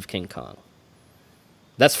Legend of King Kong?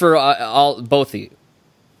 That's for both of you.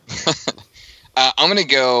 I'm gonna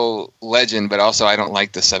go Legend, but also I don't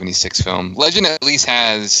like the '76 film. Legend at least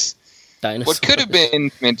has dinosaurs. What could have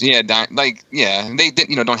been, they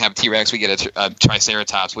don't have T-Rex. We get a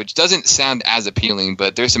Triceratops, which doesn't sound as appealing,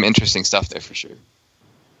 but there's some interesting stuff there for sure.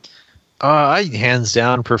 I hands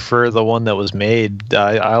down prefer the one that was made.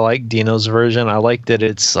 I like Dino's version. I like that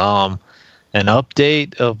it's an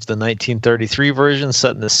update of the 1933 version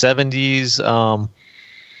set in the 70s.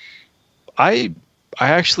 I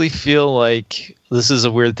actually feel like, this is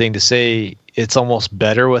a weird thing to say, it's almost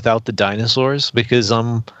better without the dinosaurs, because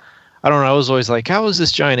I don't know, I was always like, how is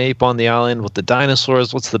this giant ape on the island with the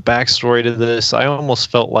dinosaurs? What's the backstory to this? I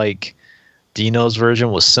almost felt like Dino's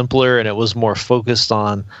version was simpler, and it was more focused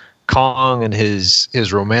on Kong and his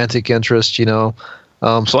romantic interest, So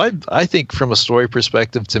I think from a story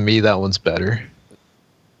perspective, to me, that one's better.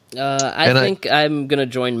 I think I'm going to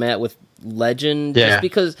join Matt with Legend, just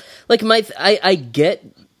because, like, I get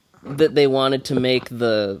that they wanted to make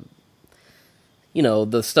the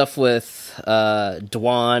stuff with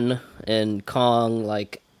Dwan and Kong,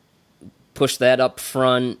 like, push that up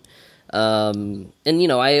front. And,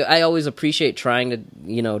 I always appreciate trying to,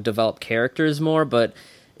 develop characters more, but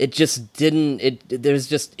it just didn't,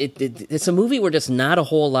 it's a movie where just not a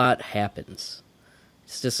whole lot happens.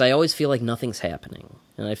 It's just, I always feel like nothing's happening.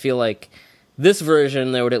 And I feel like this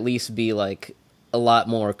version, there would at least be, like, a lot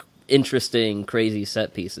more interesting, crazy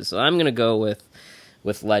set pieces. So I'm going to go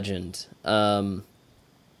with Legend.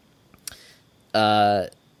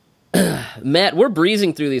 Matt, we're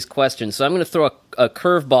breezing through these questions, so I'm going to throw a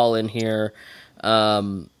curveball in here.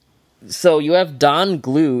 So you have Don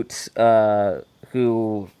Glut,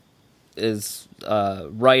 who is a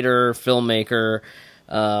writer, filmmaker,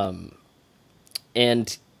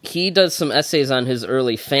 and he does some essays on his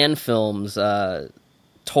early fan films,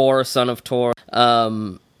 Tor, Son of Tor.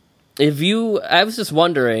 I was just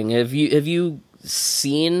wondering, have you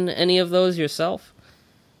seen any of those yourself?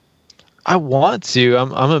 I want to.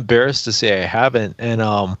 I'm embarrassed to say I haven't, and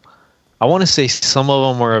I want to say some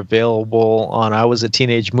of them are available on I Was a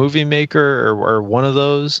Teenage Movie Maker or one of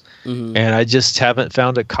those, and I just haven't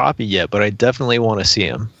found a copy yet. But I definitely want to see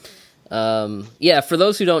them. Yeah, for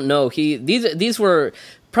those who don't know, these were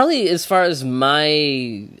probably, as far as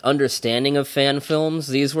my understanding of fan films,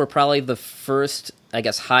 these were probably the first, I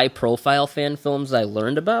guess, high-profile fan films I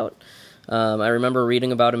learned about. I remember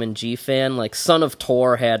reading about them in G-Fan. Like, Son of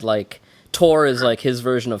Tor had, like, Tor is, like, his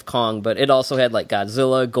version of Kong, but it also had, like,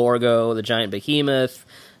 Godzilla, Gorgo, the Giant Behemoth,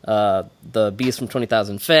 the Beast from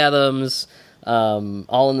 20,000 Fathoms,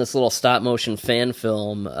 all in this little stop-motion fan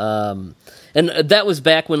film. And that was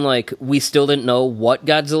back when, like, we still didn't know what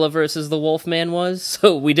Godzilla versus the Wolfman was,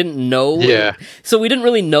 so we didn't know. Yeah. So we didn't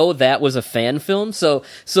really know that was a fan film. So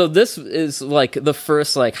this is, like, the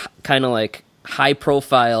first, like, kind of, like,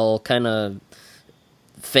 high-profile kind of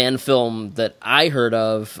fan film that I heard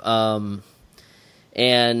of.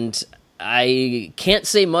 And I can't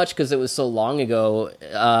say much because it was so long ago,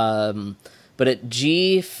 but at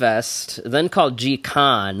G-Fest, then called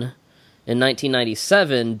G-Con, in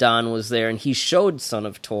 1997, Don was there, and he showed Son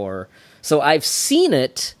of Tor. So I've seen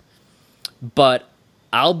it, but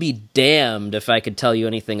I'll be damned if I could tell you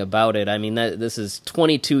anything about it. I mean, this is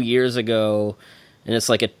 22 years ago, and it's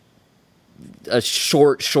like a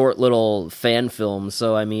short little fan film.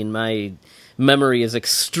 So, I mean, my memory is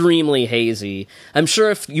extremely hazy. I'm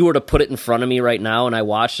sure if you were to put it in front of me right now and I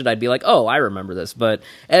watched it, I'd be like, oh, I remember this. But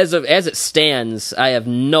as it stands, I have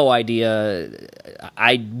no idea.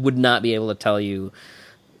 I would not be able to tell you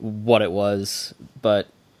what it was. But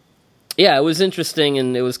yeah, it was interesting,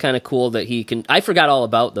 and it was kind of cool that I forgot all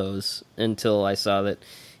about those until I saw that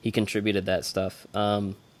he contributed that stuff.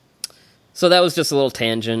 So that was just a little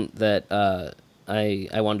tangent that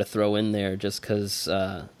I wanted to throw in there just because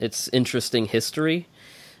it's interesting history,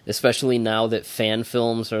 especially now that fan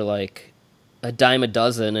films are like a dime a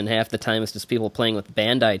dozen, and half the time it's just people playing with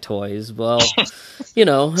Bandai toys. Well, you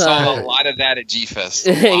know, saw a lot of that at G-Fest.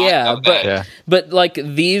 But like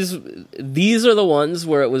these are the ones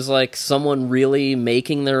where it was like someone really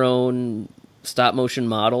making their own stop motion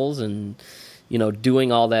models and, you know,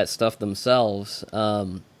 doing all that stuff themselves.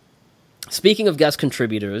 Speaking of guest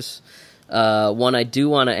contributors, one I do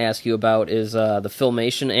want to ask you about is the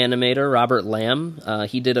Filmation animator, Robert Lamb.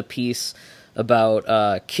 He did a piece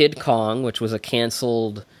about Kid Kong, which was a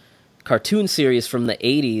canceled cartoon series from the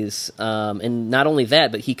 80s. And not only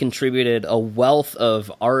that, but he contributed a wealth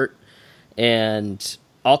of art and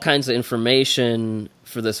all kinds of information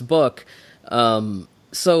for this book.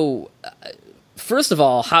 So, first of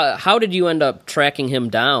all, how did you end up tracking him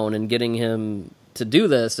down and getting him to do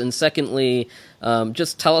this? And secondly,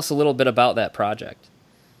 just tell us a little bit about that project.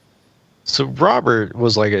 So Robert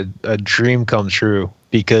was like a dream come true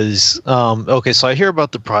because, okay, so I hear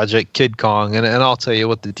about the project Kid Kong, and I'll tell you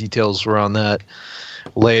what the details were on that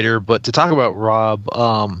later. But to talk about Rob,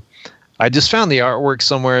 I just found the artwork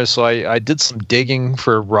somewhere, so I did some digging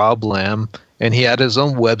for Rob Lamb, and he had his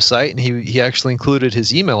own website, and he actually included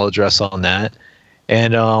his email address on that.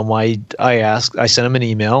 And I sent him an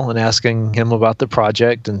email and asking him about the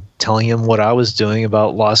project and telling him what I was doing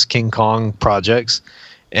about Lost King Kong projects.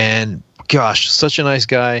 And gosh, such a nice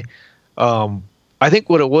guy. I think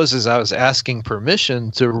what it was is I was asking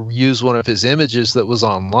permission to use one of his images that was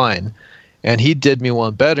online, and he did me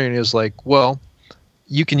one better, and he was like, well,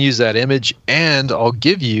 you can use that image, and I'll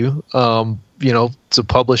give you, to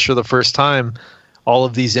publish for the first time all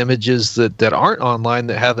of these images that aren't online,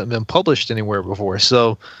 that haven't been published anywhere before.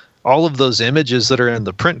 So all of those images that are in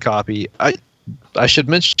the print copy, I should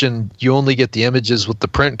mention, you only get the images with the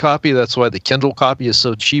print copy. That's why the Kindle copy is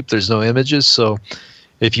so cheap. There's no images. So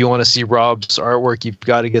if you want to see Rob's artwork, you've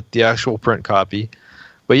got to get the actual print copy.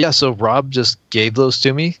 But yeah, so Rob just gave those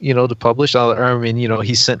to me, to publish.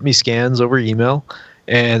 He sent me scans over email,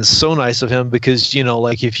 and so nice of him because,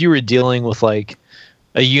 like if you were dealing with like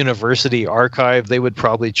a university archive, they would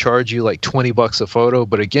probably charge you like $20 a photo.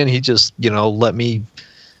 But again, he just, let me,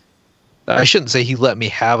 I shouldn't say he let me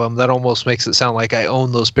have them. That almost makes it sound like I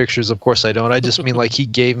own those pictures. Of course I don't. I just mean like he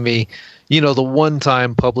gave me, the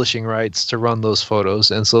one-time publishing rights to run those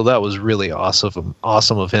photos. And so that was really awesome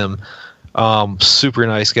of him. Super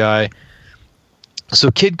nice guy.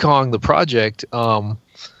 So Kid Kong, the project,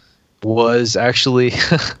 was actually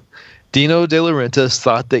Dino De Laurentiis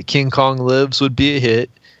thought that King Kong Lives would be a hit,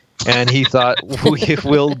 and he thought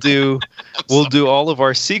we'll do all of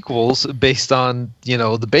our sequels based on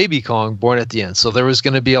the baby Kong born at the end. So there was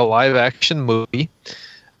going to be a live action movie.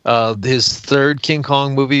 His third King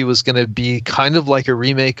Kong movie was going to be kind of like a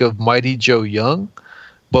remake of Mighty Joe Young,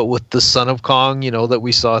 but with the son of Kong, that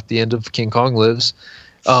we saw at the end of King Kong Lives.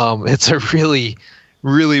 It's a really,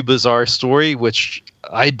 really bizarre story, which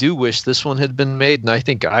I do wish this one had been made, and I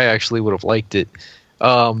think I actually would have liked it.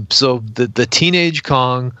 So the teenage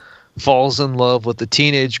Kong falls in love with the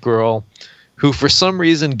teenage girl who for some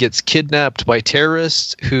reason gets kidnapped by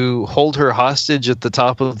terrorists who hold her hostage at the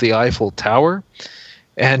top of the Eiffel Tower.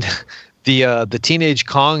 And the teenage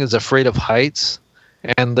Kong is afraid of heights.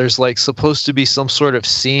 And there's supposed to be some sort of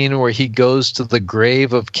scene where he goes to the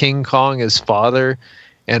grave of King Kong, his father,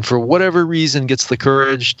 and for whatever reason gets the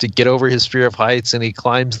courage to get over his fear of heights, and he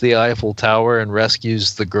climbs the Eiffel Tower and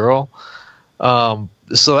rescues the girl.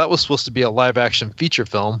 So that was supposed to be a live-action feature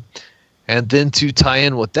film. And then to tie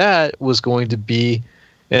in with that was going to be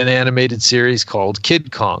an animated series called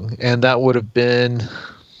Kid Kong. And that would have been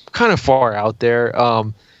kind of far out there.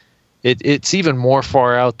 It's even more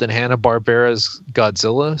far out than Hanna-Barbera's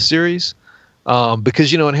Godzilla series.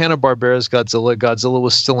 Because, in Hanna-Barbera's Godzilla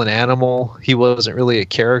was still an animal. He wasn't really a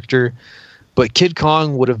character. But Kid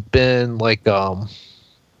Kong would have been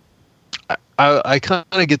I kind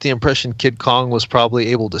of get the impression Kid Kong was probably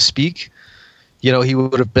able to speak. He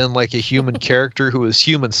would have been like a human character who was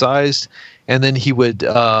human-sized, and then he would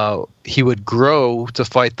grow to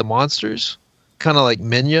fight the monsters, kind of like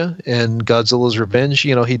Minya in Godzilla's Revenge.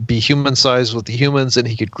 He'd be human-sized with the humans, and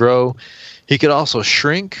he could grow. He could also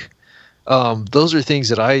shrink. Those are things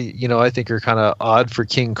that I think are kind of odd for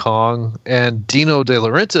King Kong. And Dino De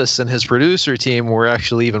Laurentiis and his producer team were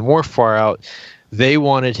actually even more far out. They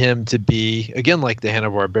wanted him to be, again, like the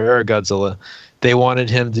Hanna-Barbera Godzilla, they wanted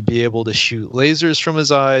him to be able to shoot lasers from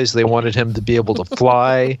his eyes. They wanted him to be able to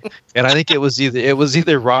fly. And I think it was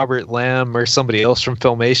either Robert Lamb or somebody else from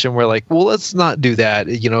Filmation were like, well, let's not do that.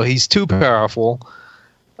 He's too powerful.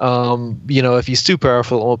 If he's too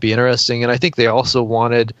powerful, it won't be interesting. And I think they also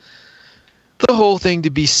wanted the whole thing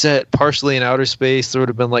to be set partially in outer space. There would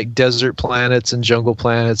have been desert planets and jungle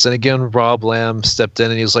planets. And again, Rob Lamb stepped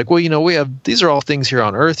in and he was like, well, these are all things here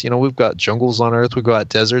on Earth. We've got jungles on Earth. We've got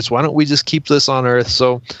deserts. Why don't we just keep this on Earth?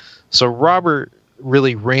 So Robert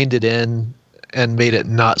really reined it in and made it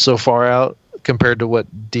not so far out compared to what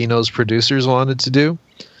Dino's producers wanted to do.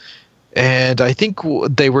 And I think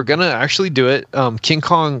they were going to actually do it. King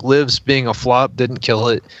Kong Lives being a flop didn't kill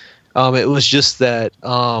it. It was just that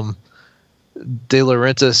De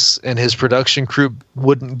Laurentiis and his production crew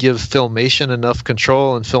wouldn't give Filmation enough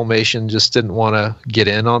control, and Filmation just didn't want to get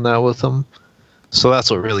in on that with them. So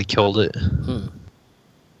that's what really killed it.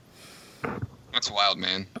 That's wild,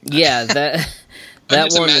 man. Yeah, that I'm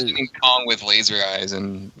just imagining Kong with laser eyes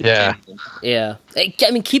and yeah. I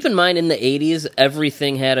mean, keep in mind in the 80s,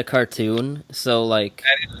 everything had a cartoon, so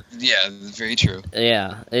yeah, very true.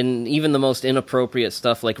 Yeah, and even the most inappropriate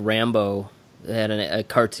stuff like Rambo had a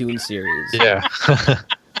cartoon series. Yeah.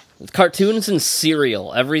 Cartoons and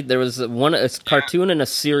cereal. There was a cartoon and a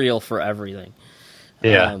cereal for everything.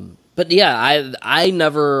 Yeah. But yeah, I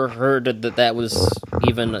never heard that was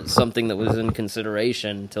even something that was in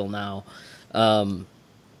consideration until now.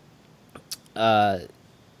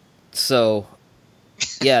 So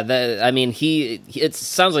yeah, it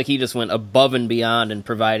sounds like he just went above and beyond in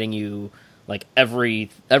providing you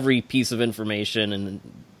every piece of information and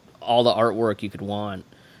all the artwork you could want.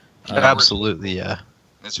 Absolutely, yeah.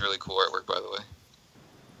 That's really cool artwork, by the way.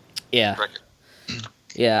 Yeah.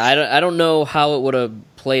 Yeah, I don't know how it would have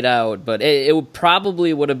played out, but it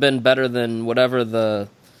probably would have been better than whatever the...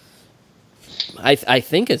 I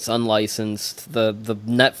think it's unlicensed, the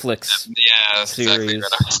Netflix that's series. Exactly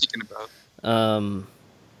what I was thinking about.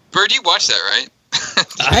 Byrd, you watched that, right?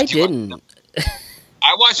 I didn't.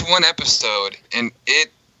 I watched one episode, and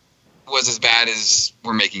it was as bad as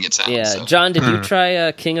we're making it sound. Yeah, so. John, did you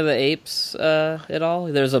try King of the Apes at all?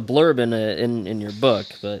 There's a blurb in your book,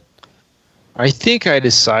 but I think I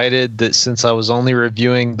decided that since I was only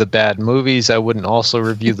reviewing the bad movies, I wouldn't also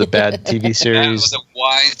review the bad TV series. That was a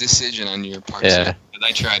wise decision on your part. Yeah, because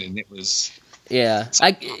I tried it, and it was. Yeah,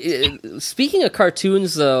 speaking of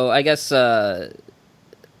cartoons, though, I guess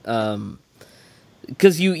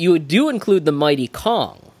because you do include the Mighty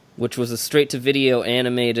Kong, which was a straight-to-video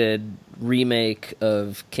animated remake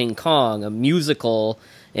of King Kong, a musical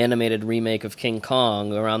animated remake of King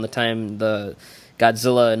Kong around the time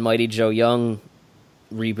Godzilla and Mighty Joe Young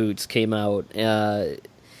reboots came out,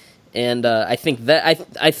 and I think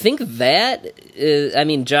that is, I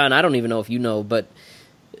mean, John, I don't even know if you know, but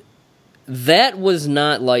that was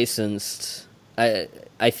not licensed. I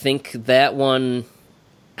think that one.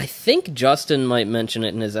 I think Justin might mention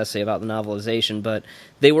it in his essay about the novelization, but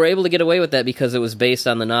they were able to get away with that because it was based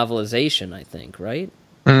on the novelization, I think, right?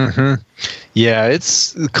 Mm-hmm. Yeah,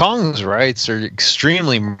 Kong's rights are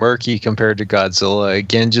extremely murky compared to Godzilla,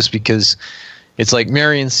 again, just because it's like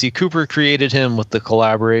Marion C. Cooper created him with the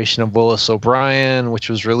collaboration of Willis O'Brien, which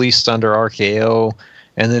was released under RKO,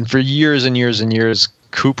 and then for years and years and years,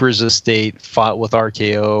 Cooper's estate fought with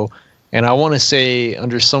RKO. And I want to say,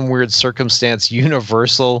 under some weird circumstance,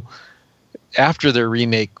 Universal, after their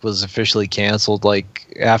remake was officially canceled,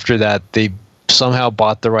 like after that, they somehow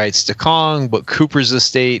bought the rights to Kong, but Cooper's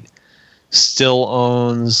estate still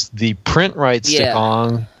owns the print rights to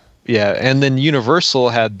Kong. Yeah, and then Universal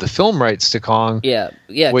had the film rights to Kong. Yeah.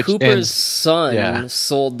 Cooper's son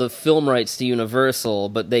sold the film rights to Universal,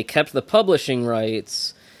 but they kept the publishing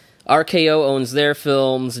rights. RKO owns their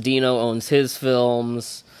films, Dino owns his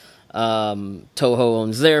films. Toho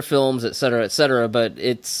owns their films, etc., but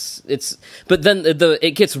but then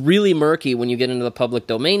it gets really murky when you get into the public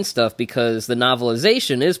domain stuff, because the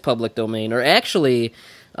novelization is public domain, or actually,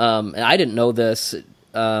 I didn't know this.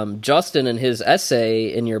 Justin, in his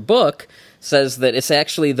essay in your book, says that it's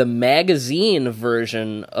actually the magazine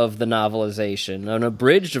version of the novelization, an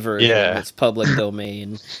abridged version that's public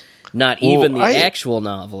domain, not even the actual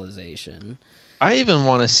novelization. I even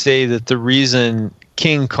want to say that the reason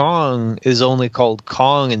King Kong is only called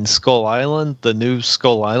Kong in Skull Island, the new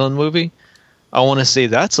Skull Island movie, I want to say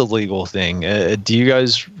that's a legal thing. Do you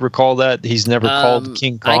guys recall that? He's never called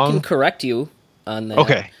King Kong? I can correct you on that.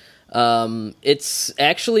 Okay. It's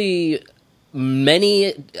actually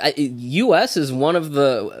U.S. is one of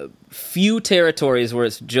the few territories where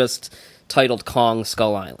it's just titled Kong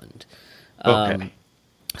Skull Island. Okay.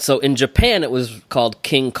 So in Japan, it was called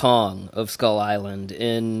King Kong of Skull Island.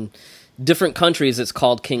 In different countries, it's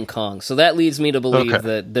called King Kong. So that leads me to believe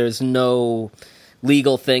that there's no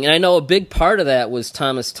legal thing. And I know a big part of that was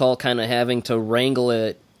Thomas Tull kind of having to wrangle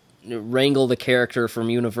the character from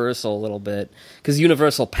Universal a little bit, because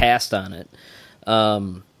Universal passed on it.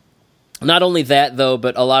 Not only that, though,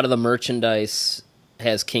 but a lot of the merchandise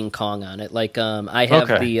has King Kong on it. Like I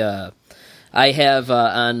have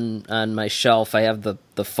on my shelf, I have the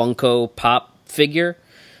Funko Pop figure,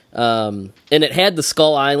 and it had the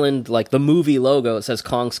Skull Island, like the movie logo. It says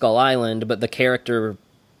Kong Skull Island, but the character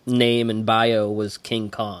name and bio was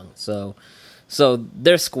King Kong. So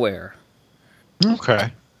they're square.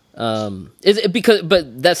 Okay.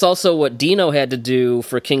 But that's also what Dino had to do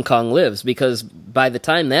for King Kong Lives, because by the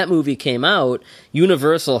time that movie came out,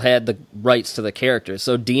 Universal had the rights to the character.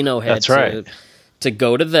 So Dino had to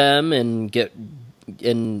go to them and get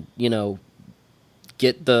the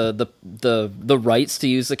rights to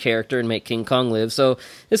use the character and make King Kong Live. So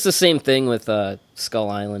it's the same thing with Skull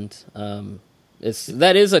Island.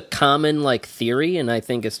 That is a common like theory, and I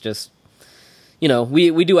think it's just,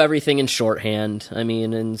 we do everything in shorthand. I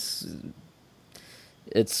mean, and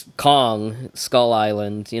it's Kong Skull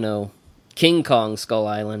Island, King Kong Skull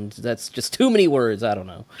Island. That's just too many words. I don't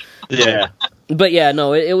know. Yeah. But yeah,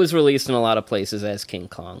 no, it was released in a lot of places as King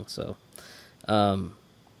Kong. So,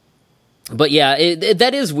 but yeah,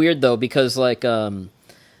 that is weird though, because like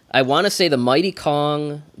I want to say the Mighty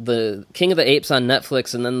Kong, the King of the Apes on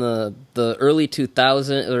Netflix, and then the early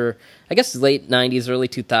 2000s, or I guess late 90s, early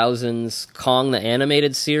 2000s Kong the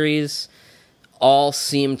animated series, all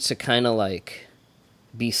seemed to kind of like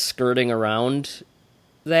be skirting around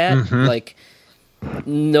that. Mm-hmm. Like,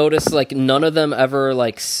 notice like none of them ever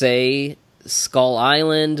like say Skull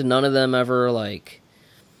Island. None of them ever like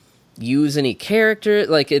use any character.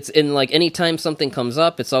 Like, it's in like anytime something comes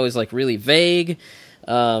up, it's always like really vague.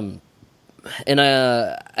 And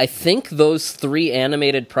I think those three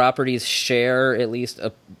animated properties share at least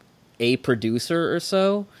a producer or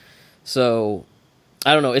so. So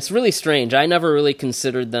I don't know. It's really strange. I never really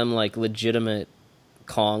considered them like legitimate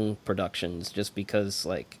Kong productions, just because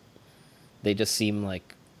like they just seem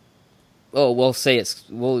like, oh, we'll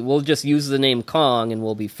just use the name Kong and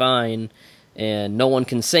we'll be fine, and no one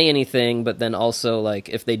can say anything, but then also like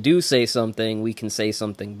if they do say something, we can say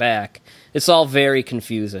something back. It's all very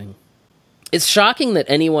confusing. It's shocking that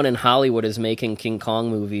anyone in Hollywood is making King Kong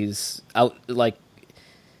movies out, like,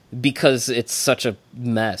 because it's such a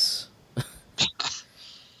mess.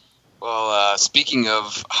 Well, speaking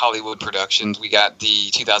of Hollywood productions, we got the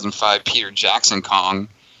 2005 Peter Jackson Kong,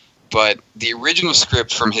 but the original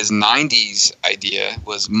script from his 90s idea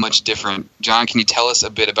was much different. John, can you tell us a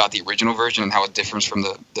bit about the original version and how it differs from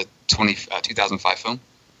the 2005 film?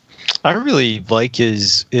 I really like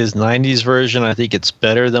his 90s version. I think it's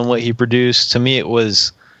better than what he produced. To me, it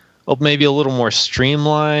was maybe a little more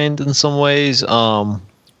streamlined in some ways.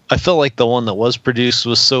 I felt like the one that was produced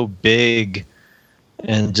was so big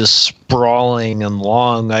and just sprawling and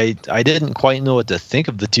long. I didn't quite know what to think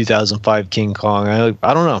of the 2005 King Kong.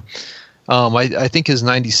 I don't know. I think his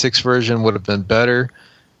 96 version would have been better.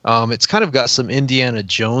 It's kind of got some Indiana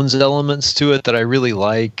Jones elements to it that I really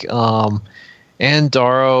like. Anne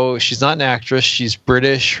Darrow, she's not an actress. She's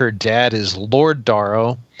British. Her dad is Lord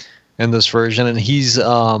Darrow in this version, and he's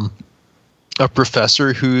a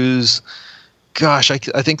professor who's, gosh, I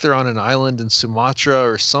think they're on an island in Sumatra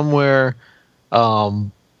or somewhere.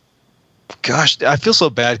 Gosh, I feel so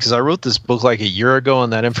bad because I wrote this book like a year ago,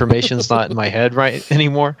 and that information's not in my head right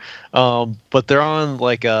anymore. But they're on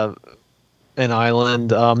like an island,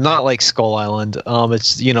 not like Skull Island.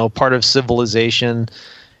 It's part of civilization,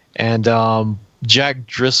 and Jack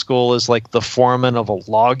Driscoll is like the foreman of a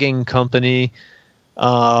logging company.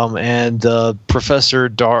 And Professor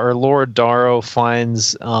Lord Darrow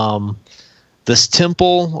finds this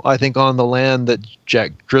temple, I think, on the land that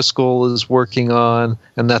Jack Driscoll is working on,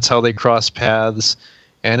 and that's how they cross paths.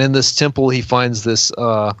 And in this temple, he finds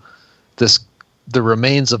the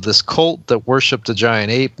remains of this cult that worshipped a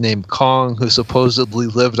giant ape named Kong, who supposedly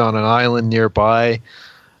lived on an island nearby.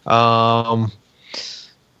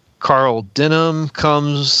 Carl Denham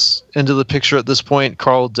comes into the picture at this point.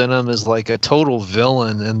 Carl Denham is like a total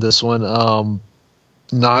villain in this one.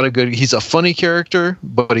 He's a funny character,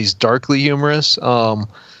 but he's darkly humorous. A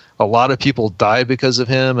lot of people die because of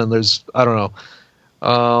him, and I don't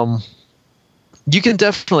know. You can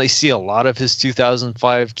definitely see a lot of his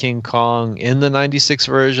 2005 King Kong in the 96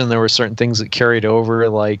 version. There were certain things that carried over,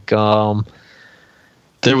 like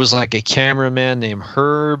there was like a cameraman named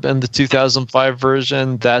Herb in the 2005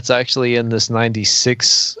 version. That's actually in this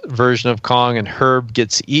 96 version of Kong, and Herb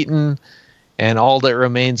gets eaten. And all that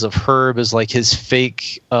remains of Herb is like his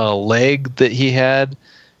fake leg that he had.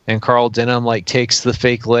 And Carl Denham like takes the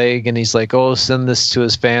fake leg and he's like, "Oh, send this to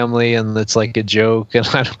his family," and it's like a joke. And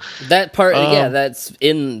I don't, that part,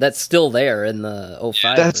 that's still there in the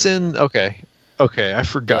 05. That's version. Okay, I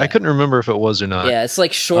forgot. Yeah. I couldn't remember if it was or not. Yeah, it's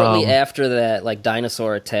like shortly after that like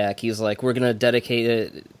dinosaur attack. He's like, "We're gonna dedicate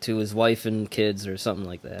it to his wife and kids," or something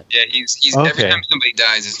like that. Yeah, he's every time somebody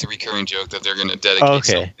dies, it's the recurring joke that they're gonna dedicate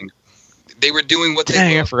something. They were doing what they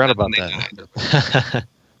Dang, I forgot about that.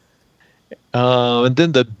 And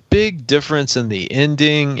then the big difference in the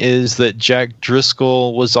ending is that Jack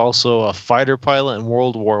Driscoll was also a fighter pilot in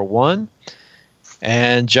World War I.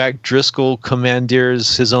 And Jack Driscoll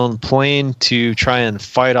commandeers his own plane to try and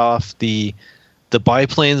fight off the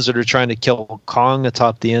biplanes that are trying to kill Kong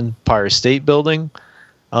atop the Empire State Building.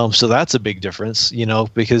 So that's a big difference,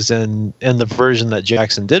 because in the version that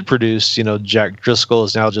Jackson did produce, Jack Driscoll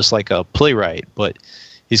is now just like a playwright, but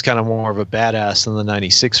he's kind of more of a badass in the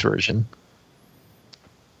 96 version.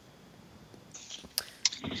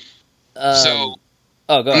 Go ahead.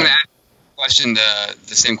 I'm going to ask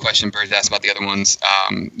the same question Byrd asked about the other ones.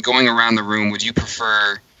 Going around the room, would you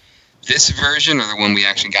prefer this version or the one we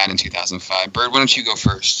actually got in 2005? Byrd, why don't you go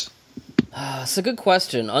first? It's a good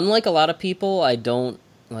question. Unlike a lot of people, I don't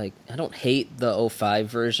hate the 05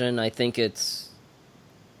 version. I think it's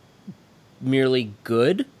merely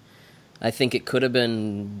good. I think it could have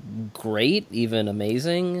been great, even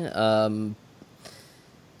amazing. The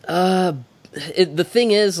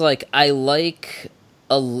thing is, like, I like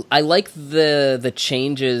the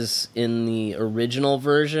changes in the original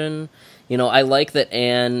version. I like that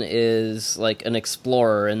Anne is like an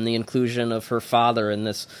explorer, and the inclusion of her father in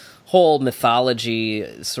this whole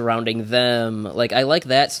mythology surrounding them. Like, I like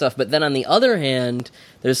that stuff, but then on the other hand,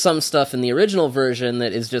 there's some stuff in the original version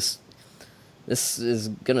that is just, this is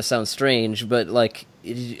gonna sound strange, but like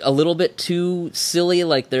a little bit too silly.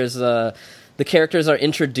 Like, there's the characters are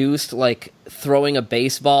introduced like throwing a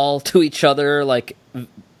baseball to each other, like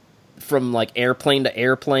from like airplane to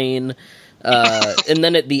airplane. And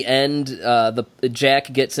then at the end, the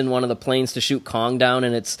Jack gets in one of the planes to shoot Kong down,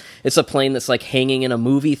 and it's a plane that's like hanging in a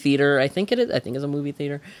movie theater. I think it's a movie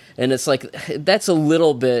theater, and it's like, that's a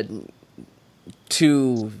little bit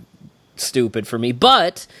too stupid for me.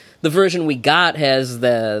 But the version we got has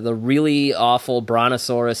the really awful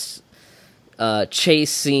Brontosaurus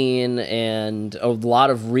chase scene and a lot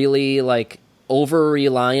of really like over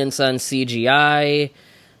reliance on CGI.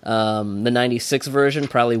 The 96 version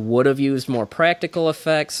probably would have used more practical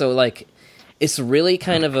effects, so like it's really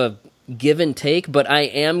kind of give and take, but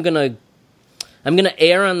I'm gonna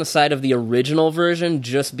err on the side of the original version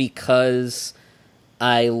just because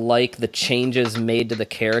I like the changes made to the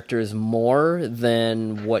characters more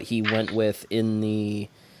than what he went with in the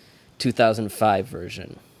 2005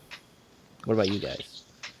 version. What about you guys?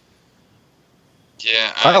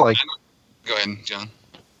 Yeah, go ahead, John.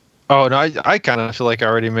 Oh no, I kind of feel like I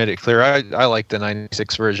already made it clear. I like the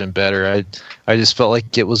 '96 version better. I just felt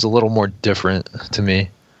like it was a little more different to me.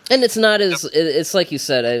 And it's not as it's like you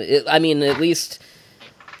said. I mean, at least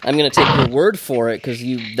I'm going to take your word for it because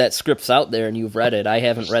that script's out there and you've read it. I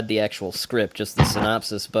haven't read the actual script, just the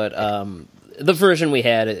synopsis. But the version we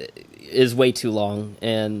had is way too long,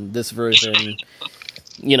 and this version.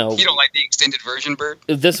 You don't like the extended version, Byrd?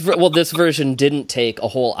 This version didn't take a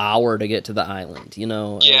whole hour to get to the island,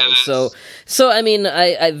 Yeah. So I mean,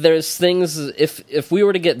 I there's things if we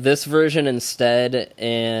were to get this version instead,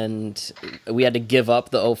 and we had to give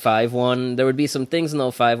up the 05 one, there would be some things in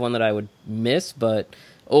the 05 one that I would miss, but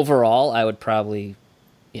overall, I would probably,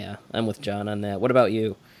 I'm with John on that. What about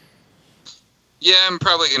you? Yeah, I'm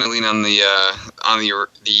probably going to lean on the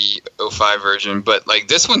 05 version, but like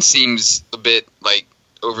this one seems a bit like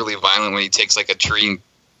overly violent when he takes like a tree and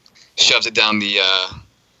shoves it down the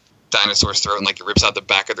dinosaur's throat and like it rips out the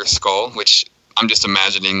back of their skull, which I'm just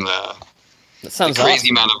imagining the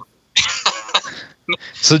crazy amount of.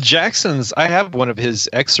 So Jackson's, I have one of his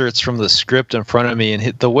excerpts from the script in front of me,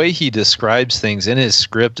 and the way he describes things in his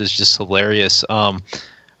script is just hilarious.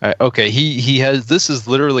 He has, this is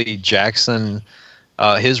literally Jackson,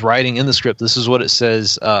 his writing in the script. This is what it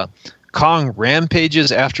says. Kong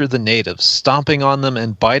rampages after the natives, stomping on them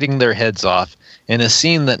and biting their heads off, in a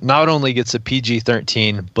scene that not only gets a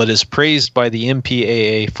PG-13, but is praised by the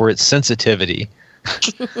MPAA for its sensitivity.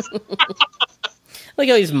 Like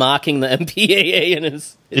how he's mocking the MPAA in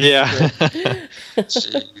his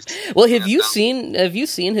Well, have you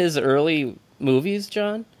seen his early movies,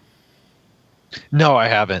 John? No, I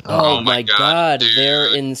haven't. Oh my god,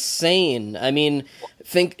 they're insane. I mean,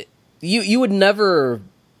 you would never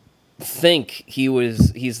think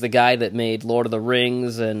he's the guy that made Lord of the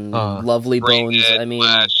Rings and Lovely Bones. Dead, I mean,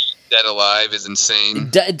 Dead Alive is insane.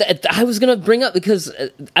 I was gonna bring up because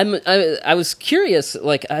I was curious.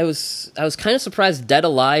 Like I was kind of surprised Dead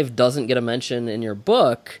Alive doesn't get a mention in your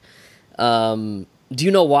book. Do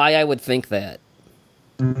you know why I would think that?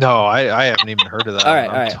 No, I haven't even heard of that. All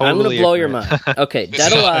right. I'm going to blow your mind. Okay,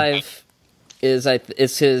 Dead Alive is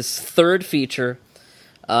his third feature.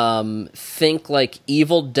 Think like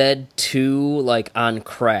Evil Dead 2, like on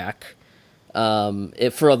crack.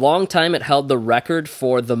 For a long time, it held the record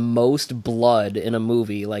for the most blood in a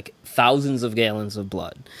movie, like thousands of gallons of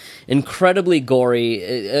blood. Incredibly gory.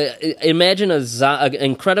 Imagine an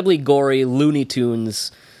incredibly gory Looney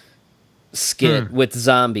Tunes skit with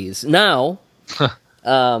zombies. Now.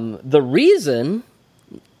 The reason,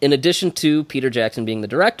 in addition to Peter Jackson being the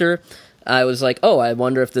director, I was like, I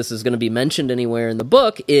wonder if this is going to be mentioned anywhere in the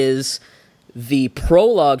book, is the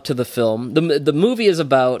prologue to the film. The movie is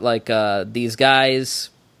about like these guys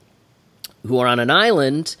who are on an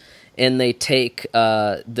island, and they take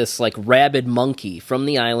this like rabid monkey from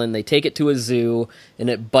the island, they take it to a zoo, and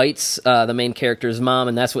it bites the main character's mom,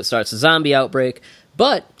 and that's what starts a zombie outbreak.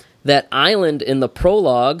 But that island in the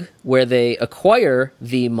prologue where they acquire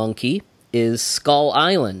the monkey is Skull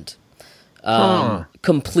Island,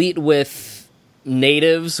 complete with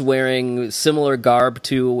natives wearing similar garb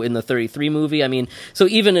to in the 33 movie. I mean, so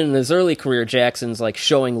even in his early career, Jackson's like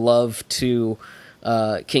showing love to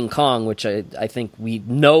King Kong, which I think we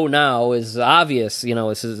know now is obvious.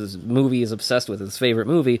 It's his movie he's obsessed with, his favorite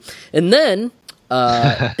movie. And then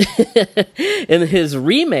in his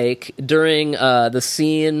remake, during the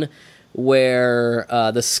scene where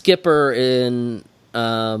the skipper in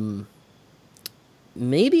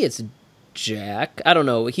maybe it's Jack, I don't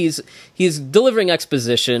know, he's delivering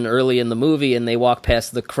exposition early in the movie, and they walk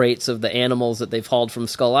past the crates of the animals that they've hauled from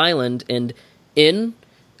Skull Island, and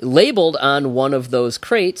labeled on one of those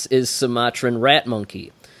crates is Sumatran rat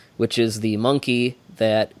monkey, which is the monkey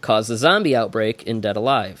that caused the zombie outbreak in Dead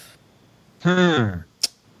Alive. There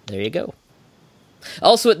you go.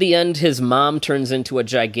 Also, at the end, his mom turns into a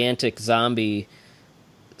gigantic zombie.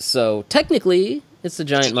 So, technically, it's a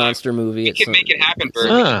giant monster movie. We can make it happen, Bert. We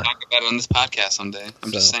can talk about it on this podcast someday.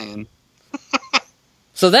 I'm just saying.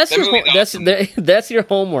 So that's your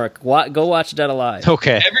homework. Go watch Dead Alive.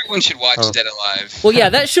 Okay. Everyone should watch Dead Alive. Well, yeah,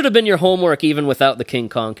 that should have been your homework even without the King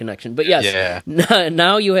Kong connection. But yes,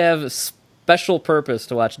 now you have a special purpose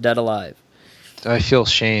to watch Dead Alive. I feel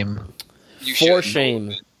shame. For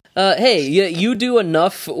shame. Hey, you do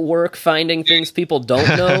enough work finding things people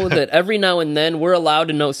don't know that every now and then we're allowed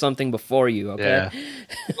to know something before you, okay? Yeah.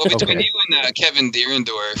 Well, between you and Kevin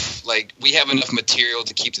Dierendorf, like, we have enough material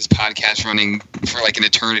to keep this podcast running for like an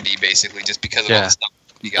eternity, basically, just because of all the stuff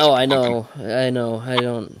you guys I know. I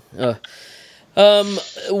don't.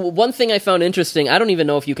 One thing I found interesting, I don't even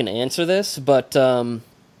know if you can answer this, but in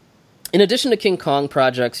addition to King Kong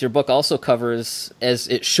projects, your book also covers, as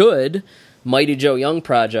it should, Mighty Joe Young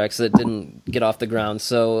projects that didn't get off the ground.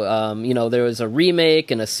 So, there was a remake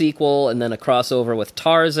and a sequel and then a crossover with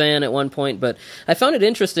Tarzan at one point. But I found it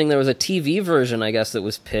interesting. There was a TV version, I guess, that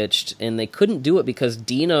was pitched, and they couldn't do it because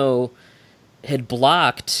Dino had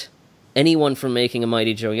blocked anyone from making a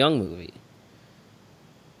Mighty Joe Young movie.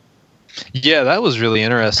 Yeah, that was really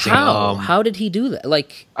interesting. How did he do that?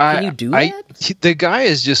 Like, can you do that? The guy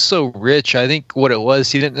is just so rich. I think what it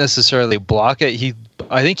was, he didn't necessarily block it.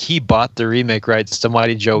 I think he bought the remake rights to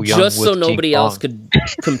Mighty Joe Young just with so nobody King else Kong. could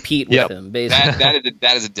compete with him. Basically,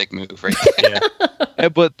 that is a dick move, right there. Yeah.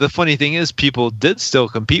 But the funny thing is, people did still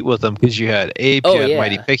compete with him because you had Ape, you had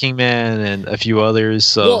Mighty Picking Man, and a few others.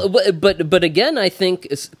 So, but again, I think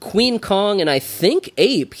Queen Kong and I think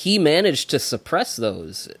Ape, he managed to suppress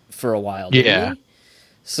those for a while. Didn't he?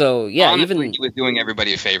 So honestly, he was doing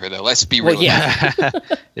everybody a favor, though. Let's be real.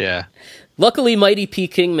 Yeah. Luckily, Mighty P.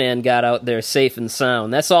 Kingman got out there safe and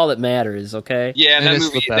sound. That's all that matters, okay? Yeah, that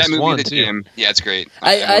movie, The Gym. Yeah, it's great.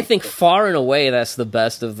 I think far and away that's the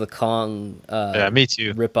best of the Kong me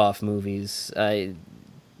too. rip-off movies.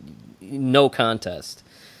 No contest.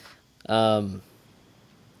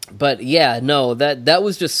 But yeah, no, that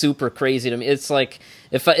was just super crazy to me. It's like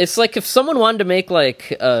if someone wanted to make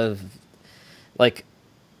like a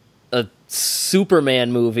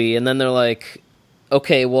Superman movie, and then they're like,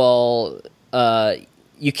 okay, well,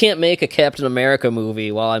 you can't make a Captain America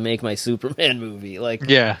movie while I make my Superman movie. Like,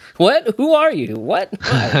 yeah, what? Who are you? What?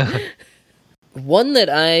 One that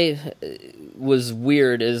I was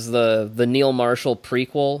weird is the Neil Marshall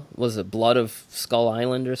prequel. Was it Blood of Skull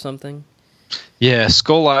Island or something? Yeah,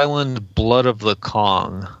 Skull Island, Blood of the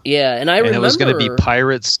Kong. Yeah, and remember... it was going to be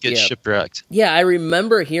pirates get shipwrecked. Yeah, I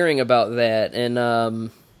remember hearing about that,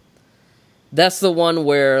 and that's the one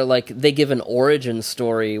where like they give an origin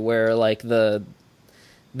story where like the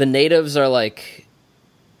natives are like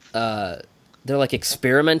they're like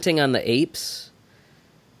experimenting on the apes,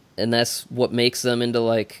 and that's what makes them into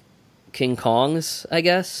like King Kongs, I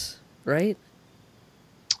guess, right?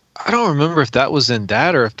 I don't remember if that was in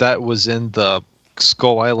that or if that was in the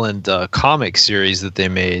Skull Island comic series that they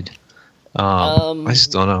made. I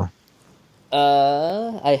just don't know.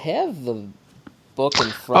 I have the book in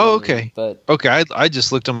front of me. But... Okay, I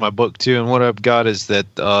just looked on my book too, and what I've got is that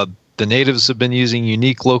the natives have been using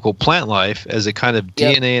unique local plant life as a kind of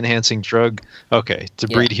DNA-enhancing drug, to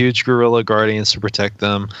breed huge gorilla guardians to protect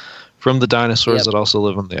them from the dinosaurs that also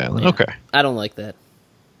live on the island. Yeah. Okay. I don't like that.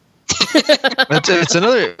 It's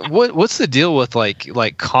another. What's the deal with like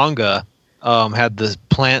Konga had the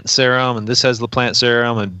plant serum, and this has the plant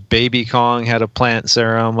serum, and Baby Kong had a plant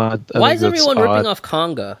serum. Why is everyone ripping off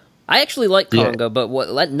Konga? I actually like Konga, but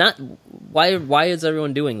why is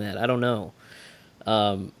everyone doing that? I don't know.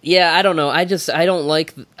 I don't know. I don't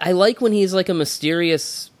like. I like when he's like a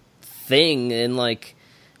mysterious thing, and like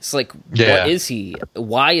it's like, what is he?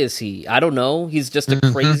 Why is he? I don't know. He's just a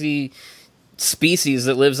crazy species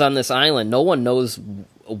that lives on this island. No one knows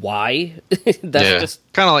why. That's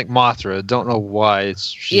just kind of like Mothra. Don't know why.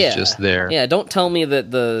 She's just there. Yeah, don't tell me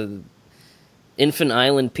that the Infant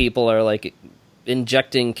Island people are like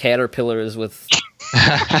injecting caterpillars with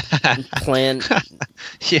plant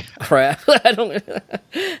crap. I don't.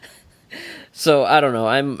 So I don't know.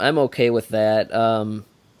 I'm okay with that.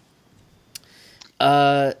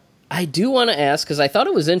 I do want to ask, because I thought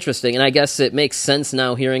it was interesting, and I guess it makes sense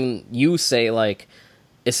now hearing you say, like,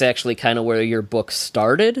 it's actually kind of where your book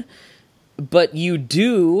started, but you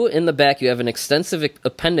do, in the back, you have an extensive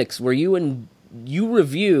appendix where you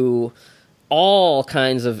review all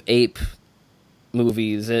kinds of ape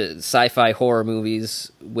movies, sci-fi horror movies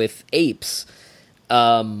with apes.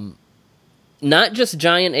 Not just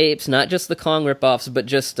giant apes, not just the Kong ripoffs, but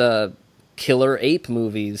just killer ape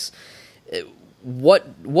movies.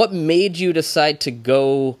 What made you decide to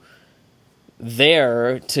go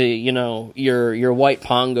there to, your white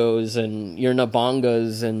pongos and your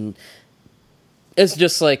nabongas, and it's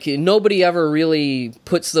just like nobody ever really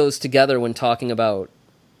puts those together when talking about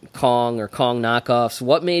Kong or Kong knockoffs.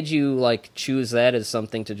 What made you like choose that as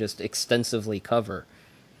something to just extensively cover?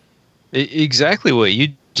 Exactly what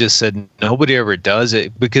you just said. Nobody ever does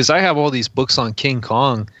it, because I have all these books on King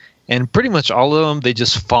Kong, And pretty much all of them, they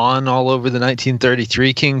just fawn all over the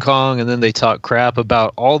 1933 King Kong, and then they talk crap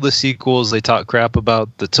about all the sequels. They talk crap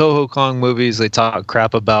about the Toho Kong movies. They talk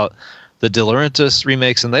crap about the De Laurentiis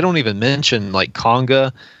remakes, and they don't even mention like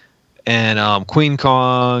Konga and Queen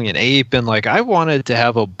Kong and Ape. And like, I wanted to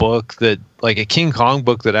have a book that, like a King Kong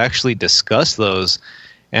book that actually discussed those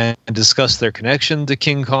and discussed their connection to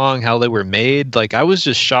King Kong, how they were made. Like, I was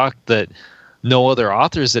just shocked that no other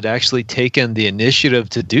authors had actually taken the initiative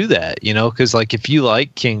to do that, you know, because like if you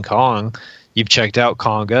like King Kong, you've checked out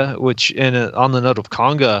Konga, which on the note of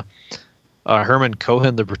Konga, Herman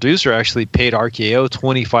Cohen, the producer, actually paid RKO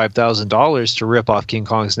 $25,000 to rip off King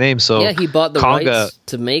Kong's name. So yeah, he bought the Konga, rights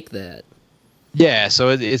to make that. Yeah, so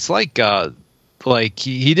it's like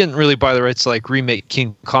he didn't really buy the rights to like remake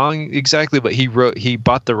King Kong exactly, but he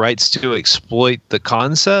bought the rights to exploit the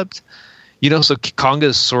concept. You know, so Konga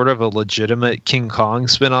is sort of a legitimate King Kong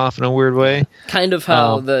spinoff in a weird way. Kind of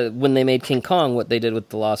how when they made King Kong, what they did with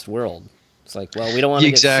The Lost World. It's like, well, we don't want to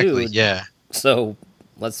get sued. Yeah. So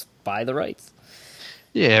let's buy the rights.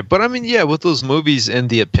 Yeah, but I mean, yeah, with those movies and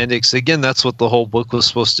the appendix, again, that's what the whole book was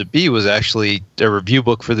supposed to be, was actually a review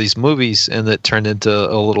book for these movies, and that turned into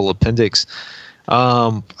a little appendix. I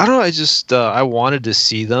don't know, I just, I wanted to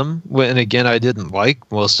see them, and again, I didn't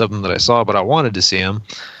like most of them that I saw, but I wanted to see them.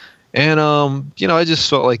 And, you know, I just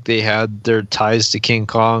felt like they had their ties to King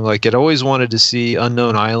Kong. Like, I'd always wanted to see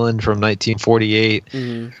Unknown Island from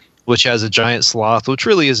 1948, which has a giant sloth, which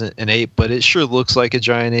really isn't an ape, but it sure looks like a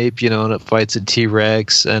giant ape, you know, and it fights a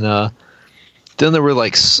T-Rex. And then there were,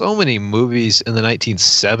 like, so many movies in the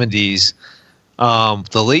 1970s,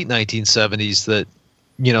 the late 1970s, that,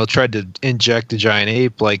 you know, tried to inject a giant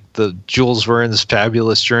ape, like the Jules Verne's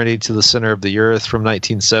Fabulous Journey to the Center of the Earth from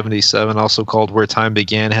 1977, also called Where Time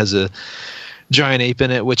Began, has a giant ape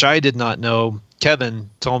in it, which I did not know. Kevin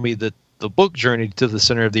told me that the book Journey to the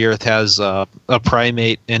Center of the Earth has a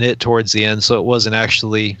primate in it towards the end, so it wasn't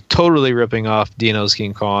actually totally ripping off Dino's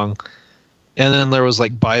King Kong. And then there was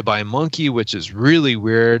like Bye Bye Monkey, which is really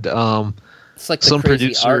weird. It's like the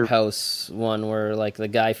crazy art house one where like the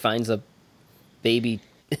guy finds a baby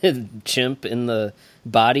chimp in the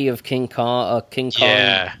body of King Kong.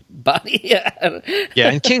 Yeah. Body. Yeah. Yeah,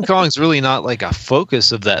 and King Kong's really not like a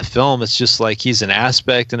focus of that film. It's just like he's an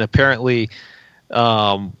aspect, and apparently,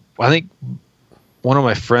 I think one of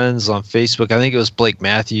my friends on Facebook, I think it was Blake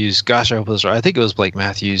Matthews. Gosh, I hope it was right. I think it was Blake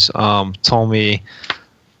Matthews. Told me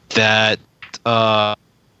that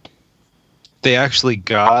they actually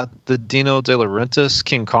got the Dino De Laurentiis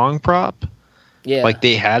King Kong prop. Yeah, like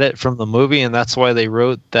they had it from the movie, and that's why they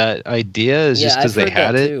wrote that idea. Is just because they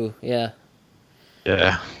had it. Too. Yeah.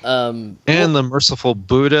 Yeah. And the Merciful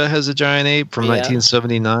Buddha has a giant ape from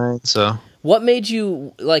 1979. So, what made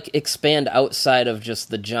you like expand outside of just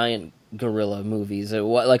the giant gorilla movies?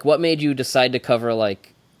 What made you decide to cover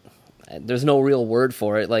like? There's no real word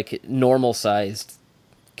for it. Like normal sized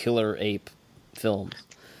killer ape films.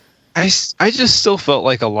 I just still felt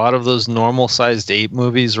like a lot of those normal-sized ape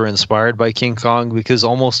movies were inspired by King Kong, because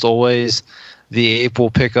almost always the ape will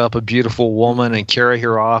pick up a beautiful woman and carry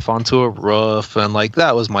her off onto a roof, and like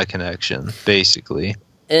that was my connection, basically.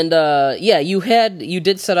 And you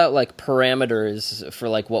did set out like parameters for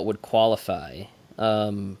like what would qualify.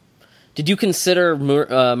 Did you consider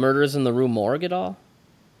Murders in the Rue Morgue at all?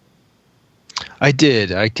 I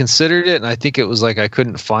did. I considered it, and I think it was like I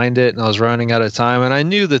couldn't find it, and I was running out of time, and I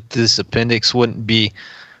knew that this appendix wouldn't be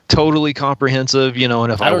totally comprehensive, you know,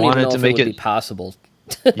 and if I wanted to make it be possible.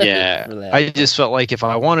 Yeah. I just felt like if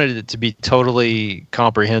I wanted it to be totally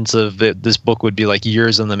comprehensive, this book would be like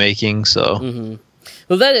years in the making, so. Mm-hmm.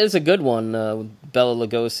 Well, that is a good one. Bela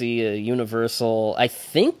Lugosi, Universal. I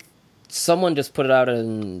think someone just put it out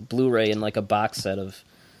in Blu-ray in like a box set of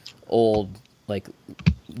old, like,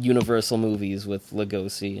 Universal movies with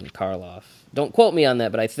Lugosi and Karloff. Don't quote me on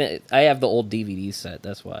that, but I think I have the old DVD set.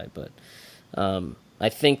 That's why. But I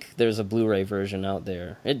think there's a Blu-ray version out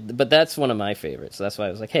there. But that's one of my favorites. So that's why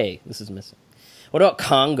I was like, hey, this is missing. What about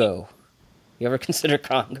Congo? You ever consider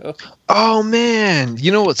Congo? Oh man,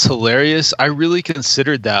 you know what's hilarious? I really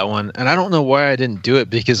considered that one, and I don't know why I didn't do it,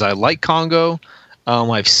 because I like Congo.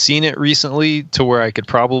 I've seen it recently to where I could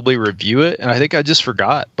probably review it, and I think I just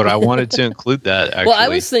forgot, but I wanted to include that, actually. Well, I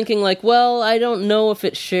was thinking, like, I don't know if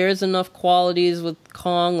it shares enough qualities with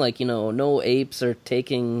Kong, like, you know, no apes are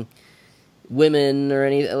taking women or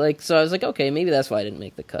anything, like, so I was like, okay, maybe that's why I didn't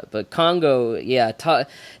make the cut. But Congo, yeah,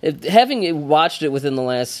 having watched it within the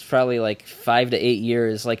last probably, like, 5 to 8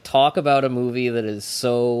 years, like, talk about a movie that is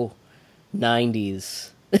so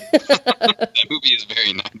 90s. That movie is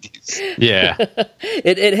very 90s. Yeah.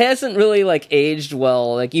 It hasn't really like aged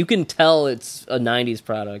well. Like you can tell it's a 90s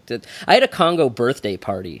product. I had a Congo birthday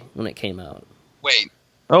party when it came out. Wait.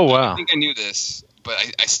 Oh wow. I think I knew this, but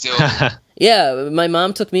I still. Yeah, my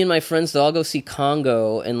mom took me and my friends to all go see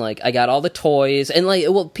Congo, and like I got all the toys, and like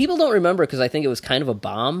well, people don't remember because I think it was kind of a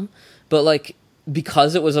bomb, but like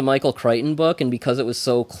because it was a Michael Crichton book and because it was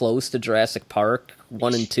so close to Jurassic Park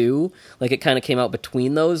 1 and 2, like it kind of came out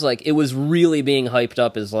between those. Like it was really being hyped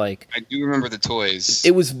up as like I do remember the toys.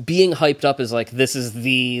 it was being hyped up as like this is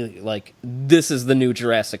the new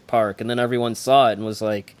Jurassic Park, and then everyone saw it and was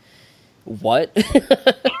like, what?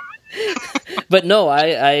 But no,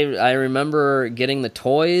 I remember getting the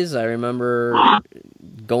toys. I remember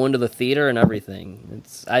going to the theater and everything.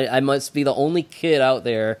 I must be the only kid out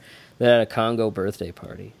there that had a Congo birthday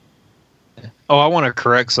party. Oh, I want to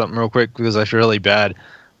correct something real quick because I feel really bad.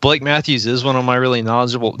 Blake Matthews is one of my really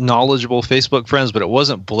knowledgeable Facebook friends, but it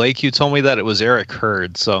wasn't Blake who told me that. It was Eric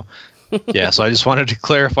Hurd. So, yeah, so I just wanted to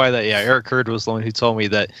clarify that. Yeah, Eric Hurd was the one who told me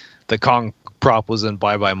that the Kong prop was in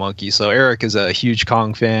Bye Bye Monkey. So Eric is a huge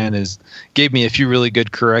Kong fan, gave me a few really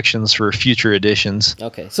good corrections for future editions.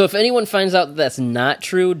 Okay, so if anyone finds out that that's not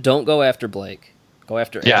true, don't go after Blake. Go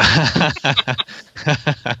after Eric. Yeah.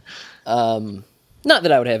 Not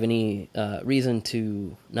that I would have any reason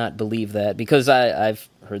to not believe that, because I've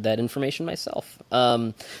heard that information myself.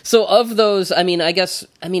 So of those, I guess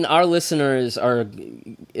our listeners are,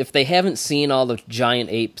 if they haven't seen all the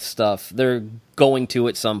giant ape stuff, they're going to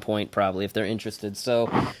at some point probably if they're interested. So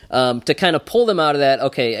to kind of pull them out of that,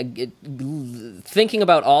 okay, thinking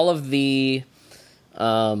about all of the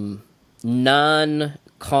non-Kong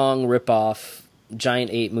ripoff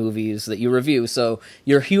giant ape movies that you review, so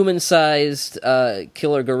your human-sized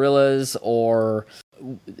killer gorillas, or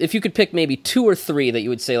if you could pick maybe 2 or 3 that you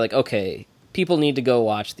would say like, okay, people need to go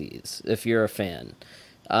watch these if you're a fan,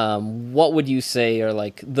 what would you say are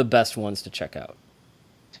like the best ones to check out?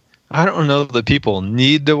 I don't know that people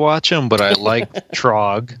need to watch them, but I like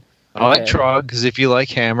Trog. I like Trog because if you like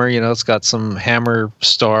Hammer, it's got some Hammer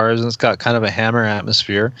stars and it's got kind of a Hammer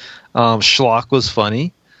atmosphere. Schlock was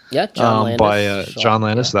funny. Yeah, John Landis. By John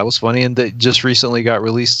Landis. Yeah. That was funny, and that just recently got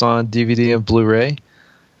released on DVD and Blu-ray.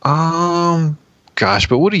 Gosh,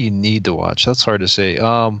 but what do you need to watch? That's hard to say.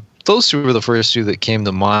 Those 2 were the first 2 that came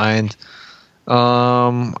to mind.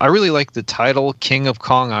 I really like the title, King of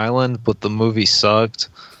Kong Island, but the movie sucked.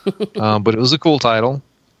 But it was a cool title,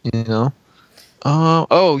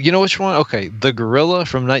 Oh, you know which one? Okay, The Gorilla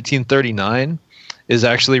from 1939 is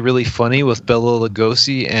actually really funny with Bela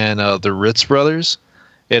Lugosi and the Ritz brothers.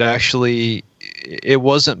 It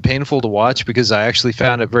wasn't painful to watch because I actually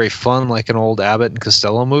found it very fun, like an old Abbott and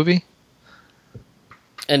Costello movie.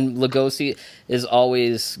 And Lugosi is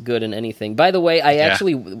always good in anything. By the way,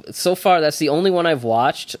 actually, so far, that's the only one I've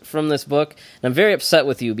watched from this book. And I'm very upset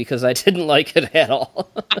with you because I didn't like it at all.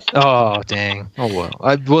 Oh, dang. Oh, well.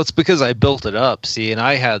 It's because I built it up, see, and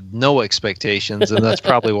I had no expectations, and that's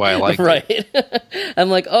probably why I liked it. Right. I'm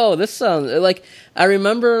like, oh, this sounds... Like, I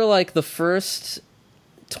remember, like, the first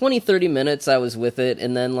 20, 30 minutes I was with it,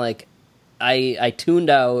 and then, like, I tuned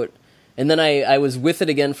out, and then I was with it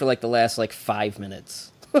again for, like, the last, like, 5 minutes.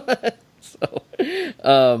 So,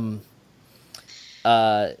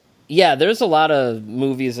 there's a lot of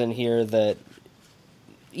movies in here that,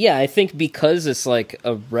 I think because it's like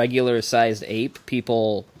a regular sized ape,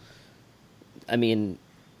 people, in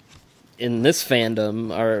this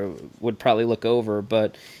fandom would probably look over,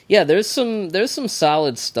 but there's some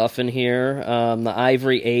solid stuff in here. The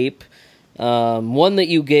Ivory Ape, one that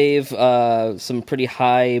you gave some pretty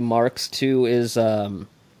high marks to is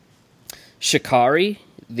Shikari,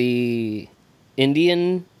 the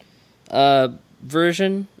Indian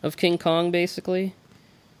version of King Kong, basically.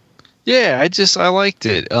 Yeah, I liked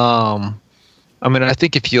it. I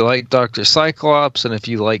think if you like Dr. Cyclops and if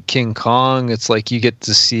you like King Kong, it's like you get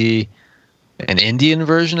to see an Indian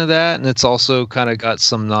version of that, and it's also kind of got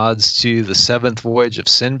some nods to the Seventh Voyage of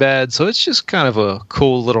Sinbad, so it's just kind of a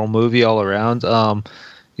cool little movie all around.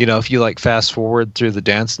 If you like fast forward through the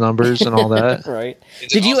dance numbers and all that. Right.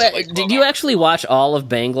 Did you actually watch all of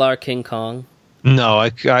Banglar King Kong? No,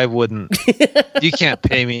 I wouldn't. You can't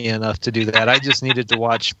pay me enough to do that. I just needed to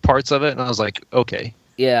watch parts of it, and I was like, okay.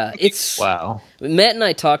 Yeah, it's... Wow. Matt and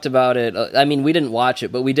I talked about it. We didn't watch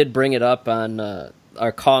it, but we did bring it up on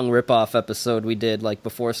our Kong ripoff episode we did, like,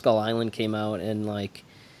 before Skull Island came out, and, like,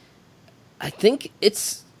 I think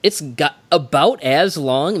it's It's got about as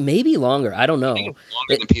long, maybe longer. I don't know. I think it's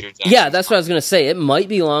longer than Peter Jackson. Yeah, that's what I was going to say. It might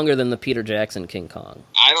be longer than the Peter Jackson King Kong.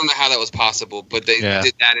 I don't know how that was possible, but they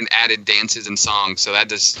did that and added dances and songs, so that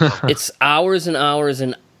just... It's hours and hours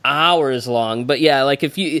and hours long. But yeah, like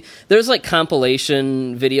there's like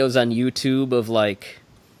compilation videos on YouTube of like,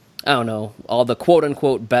 I don't know, all the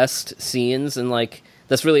quote-unquote best scenes, and like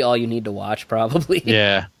that's really all you need to watch, probably.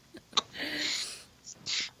 Yeah.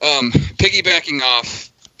 Piggybacking off,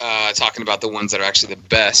 talking about the ones that are actually the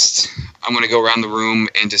best, I'm going to go around the room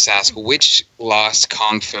and just ask, which Lost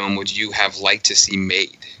Kong film would you have liked to see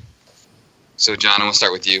made? So, John, I'm going to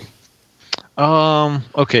start with you.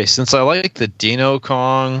 Okay, since I like the Dino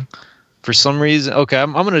Kong, for some reason,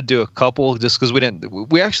 I'm going to do a couple just because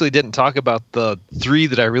we actually didn't talk about the 3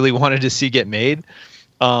 that I really wanted to see get made.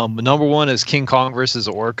 Number 1 is King Kong versus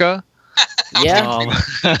Orca. Yeah.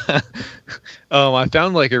 I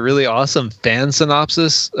found like a really awesome fan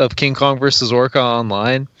synopsis of King Kong versus Orca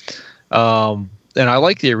online. And I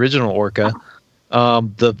like the original Orca.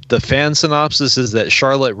 The fan synopsis is that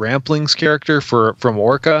Charlotte Rampling's character from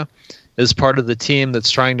Orca is part of the team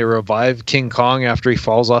that's trying to revive King Kong after he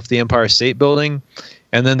falls off the Empire State Building.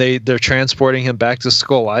 And then they're transporting him back to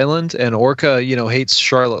Skull Island, and Orca, hates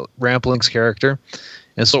Charlotte Rampling's character.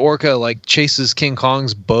 And so Orca like chases King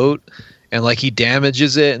Kong's boat, and like he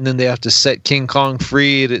damages it, and then they have to set King Kong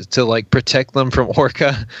free to like protect them from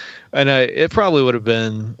Orca. And it probably would have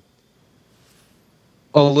been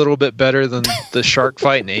a little bit better than the shark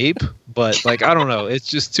fighting ape, but like I don't know, it's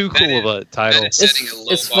just too cool of a title.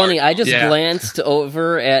 It's funny. I just glanced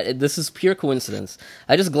over at, this is pure coincidence,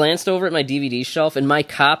 I just glanced over at my DVD shelf, and my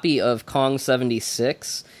copy of Kong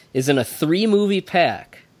 76 is in a 3-movie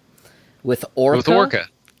pack with Orca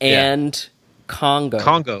and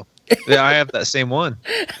Congo. Yeah, I have that same one.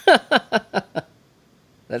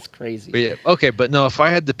 That's crazy. But yeah, okay, but no, if I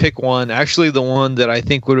had to pick one, actually the one that I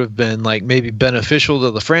think would have been like maybe beneficial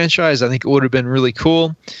to the franchise, I think it would have been really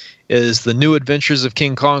cool, is The New Adventures of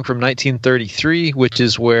King Kong from 1933, which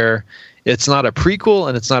is where it's not a prequel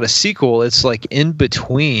and it's not a sequel, it's like in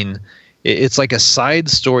between. It's like a side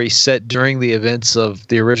story set during the events of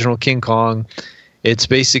the original King Kong. It's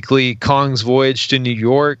basically Kong's voyage to New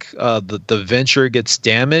York. The Venture gets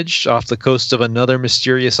damaged off the coast of another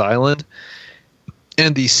mysterious island.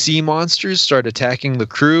 And these sea monsters start attacking the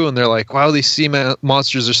crew, and they're like, wow, these sea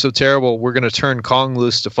monsters are so terrible, we're going to turn Kong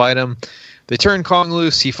loose to fight him. They turn Kong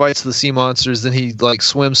loose, he fights the sea monsters, then he like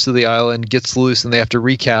swims to the island, gets loose, and they have to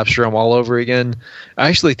recapture him all over again. I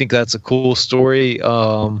actually think that's a cool story.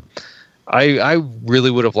 I really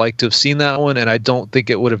would have liked to have seen that one, and I don't think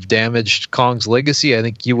it would have damaged Kong's legacy. I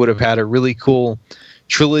think you would have had a really cool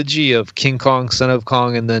trilogy of King Kong, Son of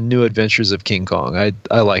Kong, and then New Adventures of King Kong.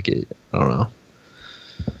 I like it. I don't know.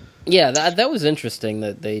 Yeah, that was interesting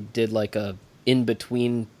that they did like a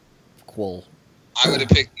in-between quel. I would have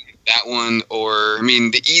picked that one, or I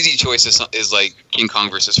mean, the easy choice is like King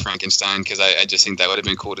Kong versus Frankenstein, because I just think that would have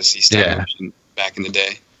been cool to see stop motion back in the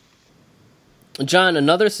day. John,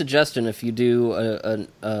 another suggestion if you do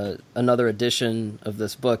another edition of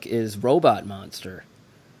this book is Robot Monster.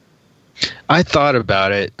 I thought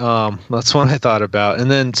about it. That's one I thought about.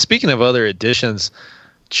 And then speaking of other editions,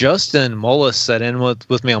 Justin Mullis sat in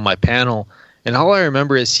with me on my panel, and all I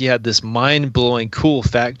remember is he had this mind-blowing cool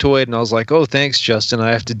factoid, and I was like, oh, thanks, Justin.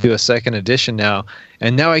 I have to do a second edition now.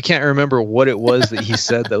 And now I can't remember what it was that he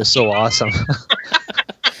said that was so awesome.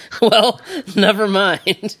 Well, never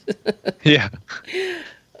mind. Yeah.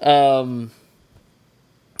 All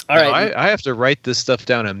right. I have to write this stuff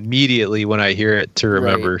down immediately when I hear it to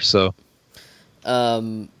remember. Right. So.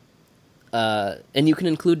 And you can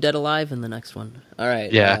include Dead Alive in the next one. All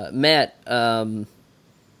right. Yeah. Matt,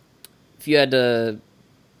 if you had to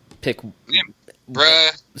pick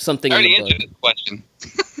something. I already answered this question.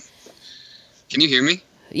 Can you hear me?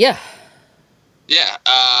 Yeah. Yeah.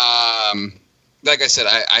 Like I said,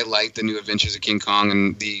 I like the New Adventures of King Kong,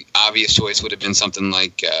 and the obvious choice would have been something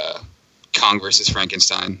like Kong versus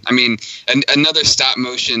Frankenstein. I mean, another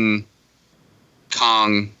stop-motion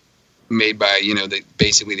Kong made by,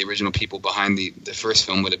 basically the original people behind the first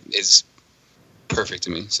film is perfect to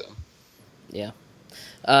me. So, yeah.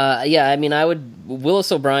 I mean, I would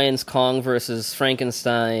Willis O'Brien's Kong versus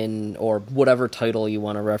Frankenstein, or whatever title you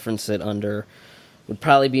want to reference it under, would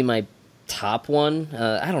probably be my top one.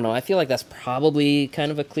 I don't know. I feel like that's probably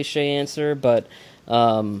kind of a cliche answer, but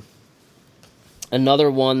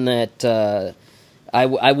another one that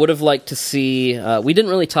I would have liked to see. We didn't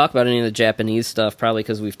really talk about any of the Japanese stuff, probably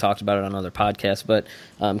because we've talked about it on other podcasts. But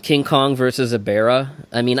King Kong versus Ibera.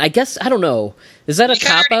 I mean, I guess I don't know. Is that a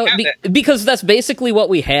cop out? Because that's basically what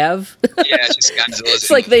we have. Yeah, it's just Godzilla. It's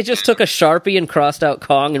like they just took a Sharpie and crossed out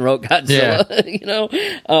Kong and wrote Godzilla. Yeah. You know.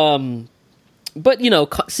 But you know,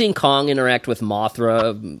 seeing Kong interact with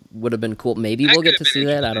Mothra would have been cool. Maybe we'll get to see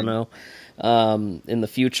that. I don't know in the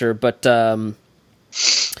future, but.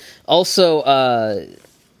 Also,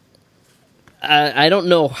 I don't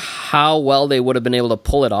know how well they would have been able to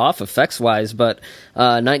pull it off effects-wise, but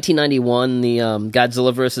 1991, the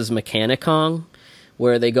Godzilla vs. Mechanicong,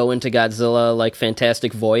 where they go into Godzilla like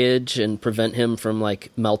Fantastic Voyage and prevent him from like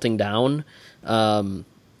melting down.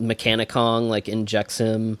 Mechanicong like injects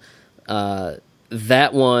him.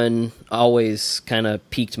 That one always kind of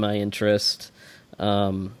piqued my interest.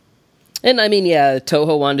 And I mean, yeah,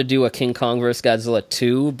 Toho wanted to do a King Kong vs. Godzilla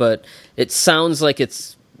 2, but it sounds like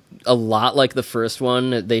it's a lot like the first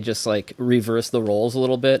one. They just like reverse the roles a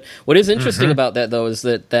little bit. What is interesting about that, though, is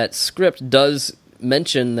that script does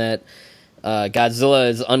mention that Godzilla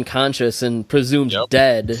is unconscious and presumed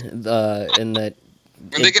dead, and that.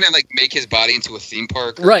 Are they gonna like make his body into a theme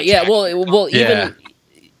park? Right? Yeah. Well, even.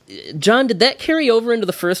 John, did that carry over into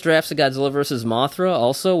the first drafts of Godzilla vs. Mothra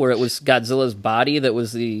also, where it was Godzilla's body that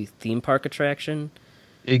was the theme park attraction?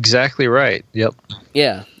 Exactly right. Yep.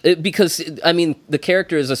 Yeah, because, I mean, the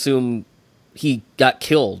characters assume he got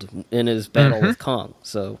killed in his battle with Kong,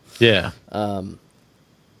 so... Yeah.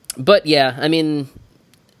 But, yeah, I mean,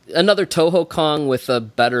 another Toho Kong with a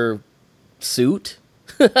better suit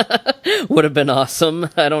would have been awesome.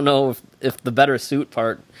 I don't know if the better suit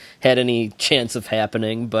part had any chance of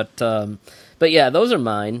happening, but yeah, those are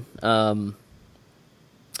mine. And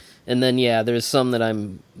then yeah, there's some that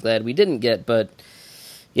I'm glad we didn't get, but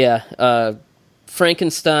yeah,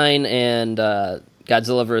 Frankenstein and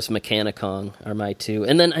Godzilla vs. Mechanicong are my two.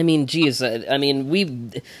 And then I mean, geez, I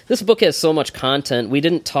mean this book has so much content. We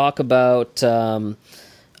didn't talk about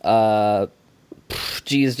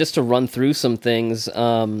just to run through some things.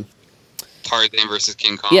 Tarzan versus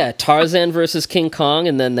King Kong. Yeah, Tarzan versus King Kong,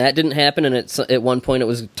 and then that didn't happen, and at one point it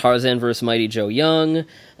was Tarzan versus Mighty Joe Young.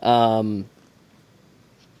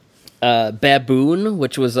 Baboon,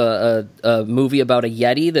 which was a movie about a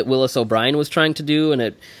Yeti that Willis O'Brien was trying to do,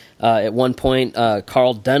 and at one point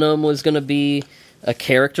Carl Denham was going to be a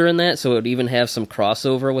character in that, so it would even have some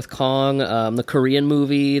crossover with Kong. The Korean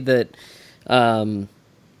movie that...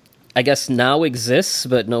 I guess now exists,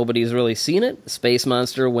 but nobody's really seen it. Space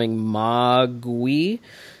Monster Wing Magui.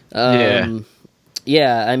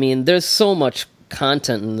 Yeah, I mean, there's so much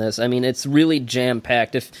content in this. I mean, it's really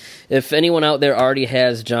jam-packed. If anyone out there already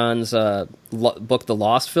has John's book, The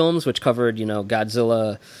Lost Films, which covered, you know,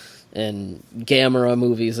 Godzilla and Gamera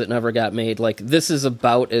movies that never got made, like, this is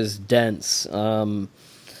about as dense. And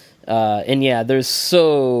yeah, there's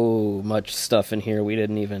so much stuff in here we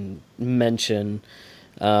didn't even mention.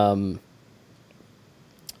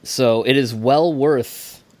 So it is well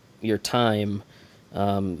worth your time.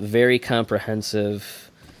 Very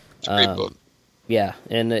comprehensive. It's a great book. Yeah,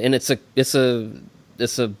 and it's a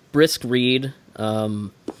brisk read.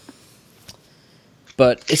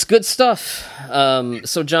 But it's good stuff.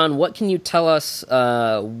 So John, what can you tell us?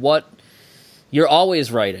 What you're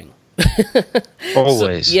always writing.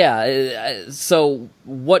 Always. So, yeah. So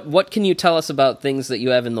what can you tell us about things that you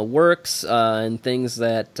have in the works and things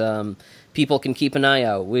that people can keep an eye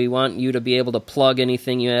out? We want you to be able to plug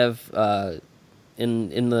anything you have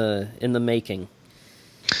in the making.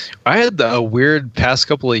 I had a weird past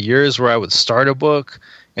couple of years where I would start a book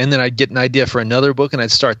and then I'd get an idea for another book and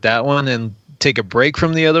I'd start that one and take a break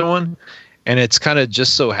from the other one. And it's kind of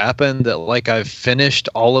just so happened that like I've finished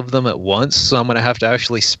all of them at once, so I'm going to have to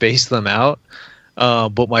actually space them out.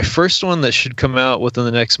 But my first one that should come out within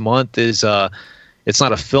the next month is it's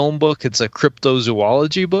not a film book, it's a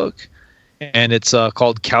cryptozoology book. And it's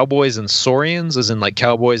called Cowboys and Saurians, as in like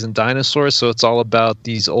cowboys and dinosaurs. So it's all about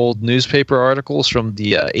these old newspaper articles from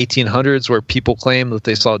the 1800s where people claim that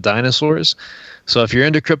they saw dinosaurs. So if you're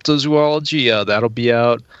into cryptozoology, that'll be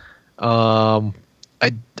out.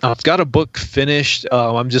 I've got a book finished.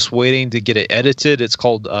 I'm just waiting to get it edited. It's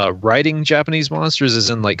called Writing Japanese Monsters, as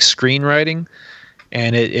in like screenwriting.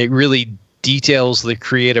 And it really details the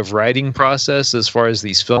creative writing process as far as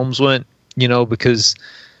these films went, you know, because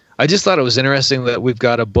I just thought it was interesting that we've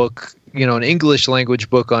got a book, you know, an English language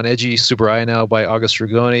book on Eiji Tsuburaya now by August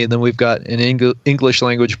Rigoni, and then we've got an English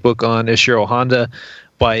language book on Ishiro Honda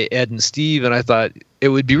by Ed and Steve, and I thought it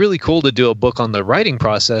would be really cool to do a book on the writing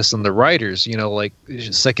process and the writers, you know, like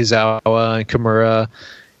Sekizawa and Kimura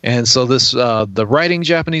And so this the writing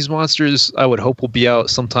Japanese monsters, I would hope will be out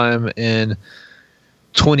sometime in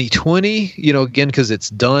 2020. Again, because it's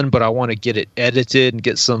done, but I want to get it edited and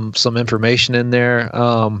get some information in there.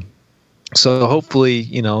 So hopefully,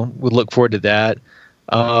 we look forward to that.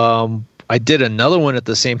 I did another one at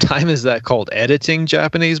the same time as that called Editing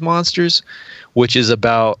Japanese Monsters, which is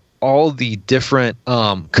about all the different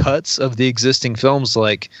cuts of the existing films,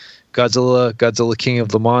 like Godzilla King of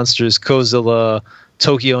the Monsters, Kozilla,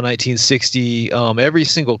 Tokyo 1960. Every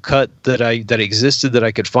single cut that existed that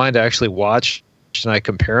I could find, I actually watched and I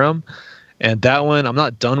compare them. And that one I'm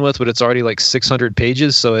not done with, but it's already like 600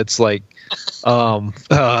 pages, so it's like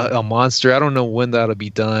a monster. I don't know when that'll be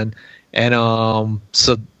done. And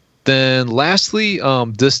so then lastly,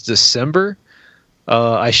 this December,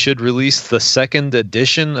 I should release the second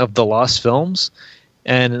edition of the Lost Films.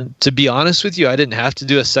 And to be honest with you, I didn't have to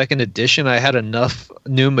do a second edition. I had enough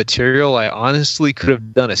new material. I honestly could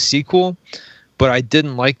have done a sequel, but I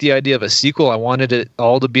didn't like the idea of a sequel. I wanted it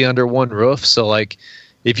all to be under one roof. So like,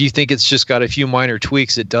 if you think it's just got a few minor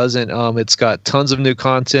tweaks, it doesn't. It's got tons of new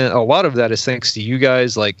content. A lot of that is thanks to you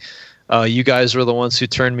guys. Like, you guys were the ones who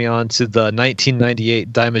turned me on to the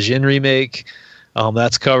 1998 Daimajin remake.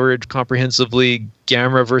 That's covered comprehensively.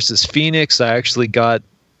 Gamera versus Phoenix, I actually got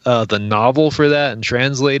the novel for that and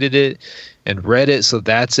translated it and read it, so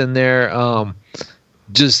that's in there.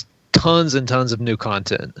 Just tons and tons of new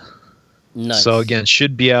content. Nice. So again,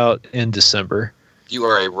 should be out in December. You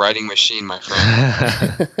are a writing machine, my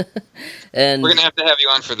friend. And we're gonna have to have you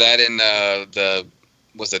on for that in the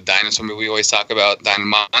dinosaur movie we always talk about,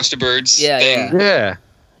 Monster Birds thing. Yeah.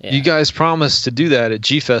 You guys promised to do that at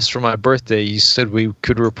G-Fest for my birthday. You said we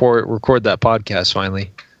could record that podcast finally.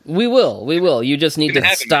 We will. You just need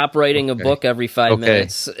to stop writing a book every 5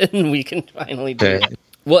 minutes, and we can finally do it.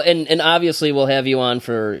 Well, and obviously we'll have you on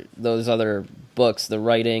for those other books, the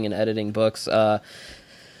writing and editing books.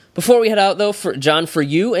 Before we head out, though, for John, for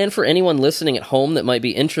you and for anyone listening at home that might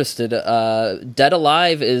be interested, Dead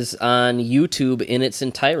Alive is on YouTube in its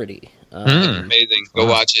entirety. Amazing. Go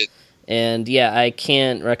watch it. And yeah, I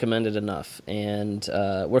can't recommend it enough. And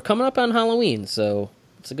we're coming up on Halloween, so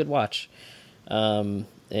it's a good watch. So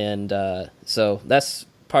that's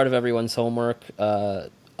part of everyone's homework.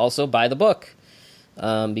 Also, buy the book,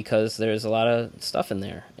 because there's a lot of stuff in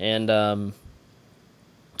there. And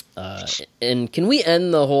can we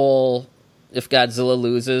end the whole if Godzilla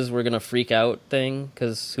loses, we're going to freak out thing?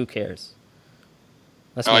 Because who cares?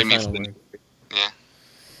 That's my final word.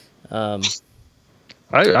 Yeah.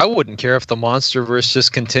 I wouldn't care if the MonsterVerse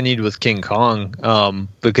just continued with King Kong,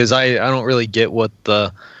 because I don't really get what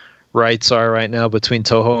the rights are right now between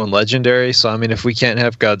Toho and Legendary. So, I mean, if we can't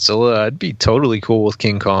have Godzilla, I'd be totally cool with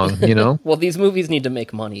King Kong, Well, these movies need to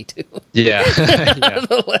make money, too. Yeah.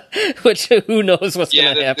 Which, who knows what's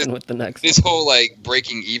going to happen with the next This whole,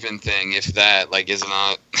 breaking even thing, if that, is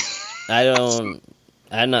not... I'm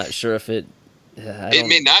not sure if it... It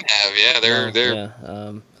may not have, they're...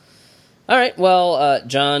 Yeah. All right, well,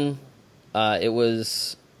 John, it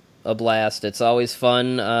was a blast. It's always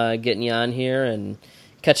fun getting you on here and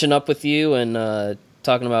catching up with you and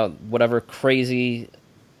talking about whatever crazy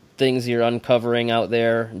things you're uncovering out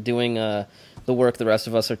there, doing the work the rest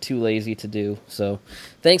of us are too lazy to do. So,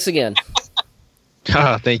 thanks again.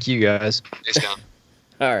 Thank you, guys. Thanks, John.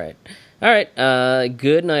 All right.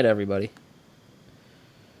 Good night, everybody.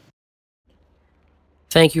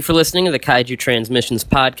 Thank you for listening to the Kaiju Transmissions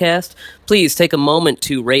podcast. Please take a moment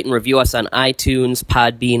to rate and review us on iTunes,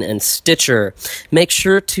 Podbean, and Stitcher. Make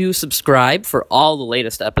sure to subscribe for all the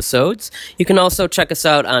latest episodes. You can also check us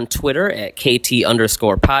out on Twitter at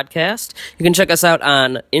KT_podcast. You can check us out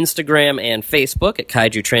on Instagram and Facebook at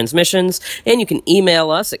Kaiju Transmissions. And you can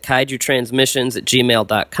email us at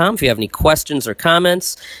kaijutransmissions@gmail.com if you have any questions or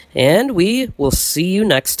comments. And we will see you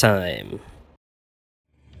next time.